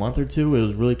had like a month or 2. It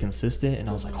was really consistent, and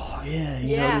I was like, oh yeah,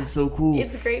 you know, this is so cool.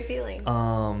 It's a great feeling.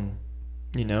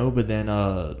 you know. But then,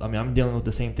 I mean, I'm dealing with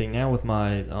the same thing now with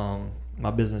my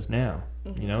my business now.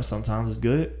 You know, sometimes it's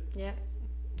good. Yeah.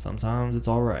 Sometimes it's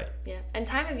all right. Yeah, and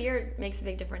time of year makes a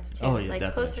big difference too. Oh, yeah, like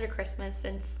definitely. Closer to Christmas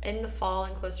and in the fall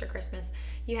and closer to Christmas,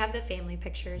 you have the family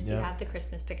pictures, you have the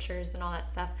Christmas pictures and all that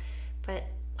stuff. But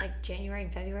like January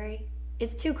and February,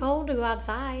 it's too cold to go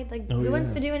outside. Like who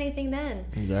wants to do anything then?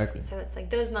 Exactly. So it's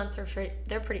like those months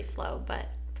they're pretty slow,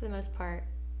 but for the most part,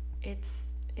 it's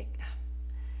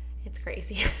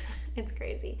crazy. It's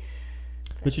crazy.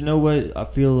 But you know what? I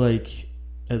feel like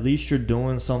at least you're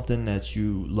doing something that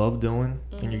you love doing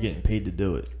and you're getting paid to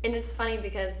do it. And it's funny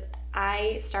because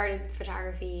I started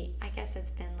photography, I guess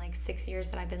it's been like 6 years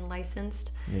that I've been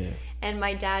licensed. Yeah. And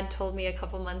my dad told me a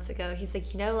couple months ago, he's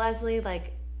like, you know, Leslie,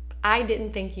 like, I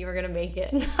didn't think you were going to make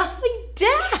it. And I was like,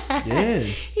 Dad! Yeah.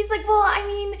 He's like, well, I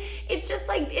mean, it's just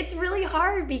like, it's really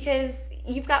hard because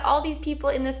you've got all these people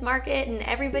in this market and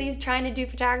everybody's trying to do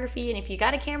photography. And if you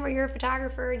got a camera, you're a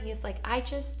photographer. And he's like, I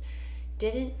just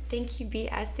didn't think you'd be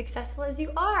as successful as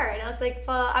you are. And I was like,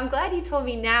 well, I'm glad you told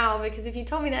me now, because if you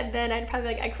told me that then, I'd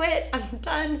probably be like, I quit, I'm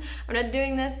done, I'm not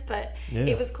doing this. But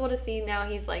it was cool to see now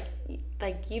he's like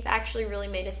you've actually really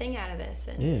made a thing out of this.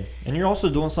 And and you're also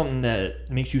doing something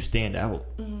that makes you stand out.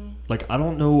 Like, I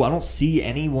don't see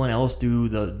anyone else do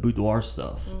the boudoir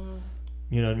stuff.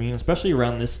 You know what I mean? Especially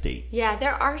around this state. Yeah,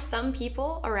 there are some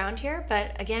people around here,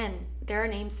 but again, there are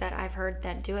names that I've heard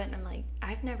that do it, and I'm like,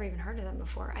 I've never even heard of them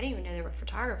before. I didn't even know they were a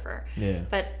photographer. Yeah.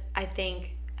 But I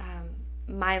think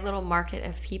my little market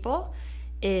of people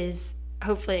is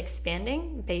hopefully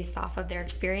expanding based off of their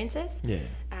experiences. Yeah.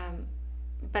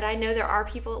 But I know there are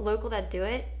people local that do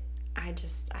it. I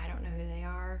don't know who they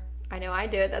are. I know I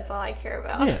do it. That's all I care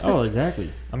about. Yeah. Oh,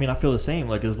 exactly. I mean, I feel the same.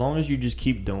 Like, as long as you just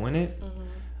keep doing it,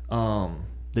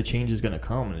 the change is going to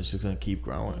come and it's just going to keep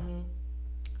growing.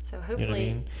 So hopefully, you know what I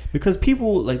mean? Because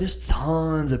people, like, there's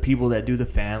tons of people that do the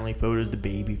family photos, the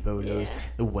baby photos,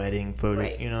 the wedding photo,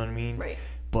 you know what I mean? Right.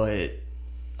 But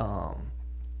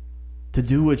to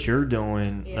do what you're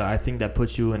doing, I think that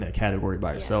puts you in a category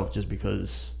by yourself, just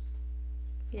because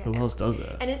who else does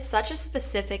that? And it's such a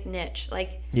specific niche.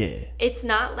 Like, it's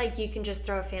not like you can just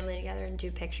throw a family together and do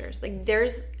pictures. Like,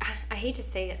 I hate to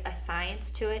say a science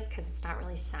to it, because it's not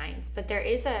really science, but there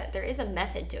is a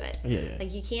method to it.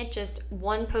 Like, you can't just,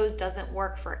 one pose doesn't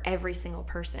work for every single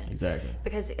person. Exactly.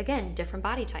 Because again, different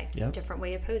body types, different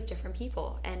way to pose, different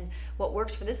people, and what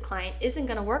works for this client isn't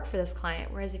going to work for this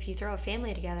client. Whereas if you throw a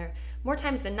family together, more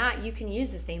times than not, you can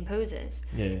use the same poses.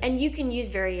 And you can use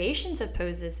variations of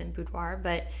poses in boudoir,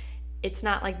 but it's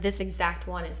not like this exact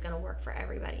one is going to work for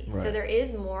everybody. Right. So there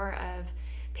is more of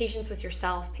patience with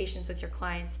yourself, patience with your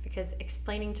clients, because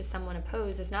explaining to someone a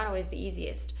pose is not always the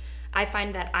easiest. I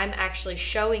find that I'm actually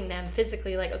showing them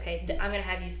physically, like, okay, I'm going to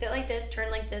have you sit like this,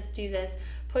 turn like this, do this,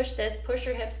 push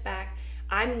your hips back.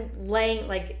 I'm laying,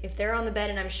 like, if they're on the bed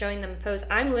and I'm showing them a pose,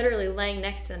 I'm literally laying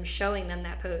next to them showing them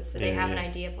that pose, so they have an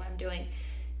idea of what I'm doing.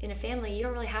 In a family, you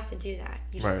don't really have to do that.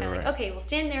 You just kind of like, okay, well,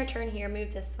 stand there, turn here,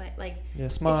 move this way. Like,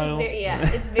 smile.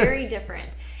 It's just it's very different.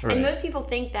 And most people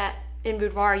think that in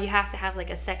boudoir you have to have like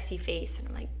a sexy face, and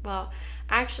I'm like, well,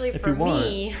 actually, for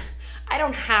me, I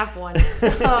don't have one,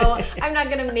 so I'm not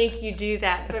gonna make you do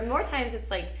that. But more times it's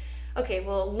like, okay,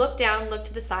 well, look down, look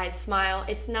to the side, smile.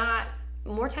 It's not,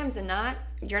 more times than not,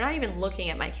 you're not even looking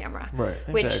at my camera. Right,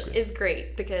 exactly. Which is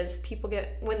great, because people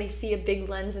get, when they see a big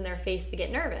lens in their face, they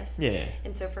get nervous. Yeah.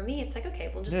 And so for me, it's like,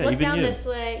 okay, well, just look down this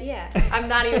way. Yeah. I'm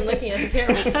not even looking at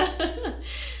the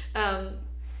camera.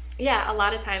 A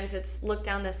lot of times it's look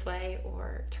down this way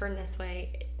or turn this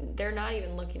way. They're not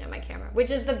even looking at my camera, which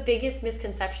is the biggest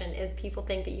misconception, is people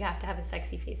think that you have to have a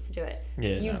sexy face to do it.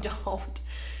 Yeah, you don't.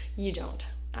 You don't.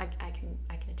 I can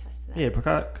attest to that. Yeah,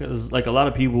 because like a lot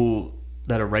of people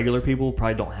that are regular people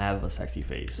probably don't have a sexy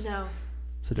face. No.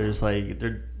 So they're just like,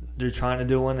 they're trying to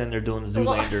do one, and they're doing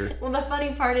Zoolander. Well, the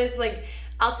funny part is, like,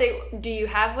 I'll say, do you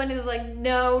have one? And they're like,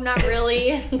 no, not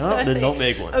really. No, then don't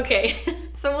make one. Okay.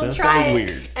 So we'll try it.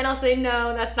 Weird. And I'll say,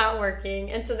 no, that's not working.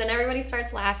 And so then everybody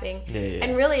starts laughing. Yeah.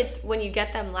 And really, it's when you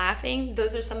get them laughing,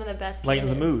 those are some of the best Lightens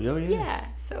the mood. Oh, yeah. Yeah.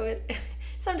 So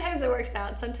sometimes it works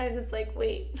out. Sometimes it's like,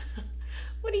 wait,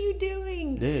 what are you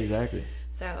doing? Yeah, exactly.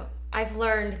 So I've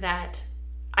learned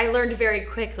I learned very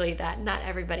quickly that not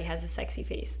everybody has a sexy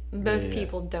face. Most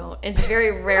people don't. It's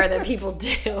very rare that people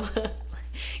do.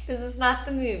 This is not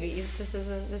the movies. This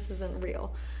isn't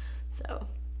real. So.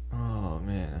 Oh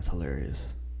man, that's hilarious.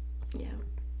 Yeah.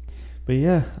 But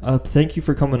yeah, thank you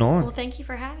for coming on. Well, thank you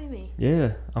for having me.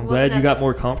 Yeah, I'm glad you got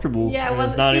more comfortable. Yeah, it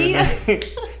wasn't.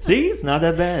 See, it's not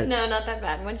that bad. No, not that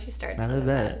bad. Once you start, it's not that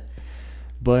bad.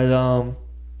 But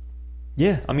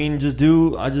yeah, I mean,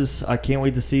 I can't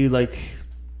wait to see like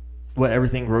what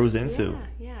everything grows into.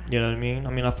 Yeah. You know what I mean? I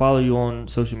mean, I follow you on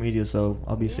social media, so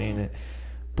I'll be seeing it.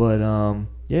 But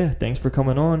yeah, thanks for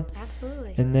coming on.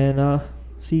 Absolutely. And then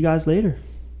see you guys later.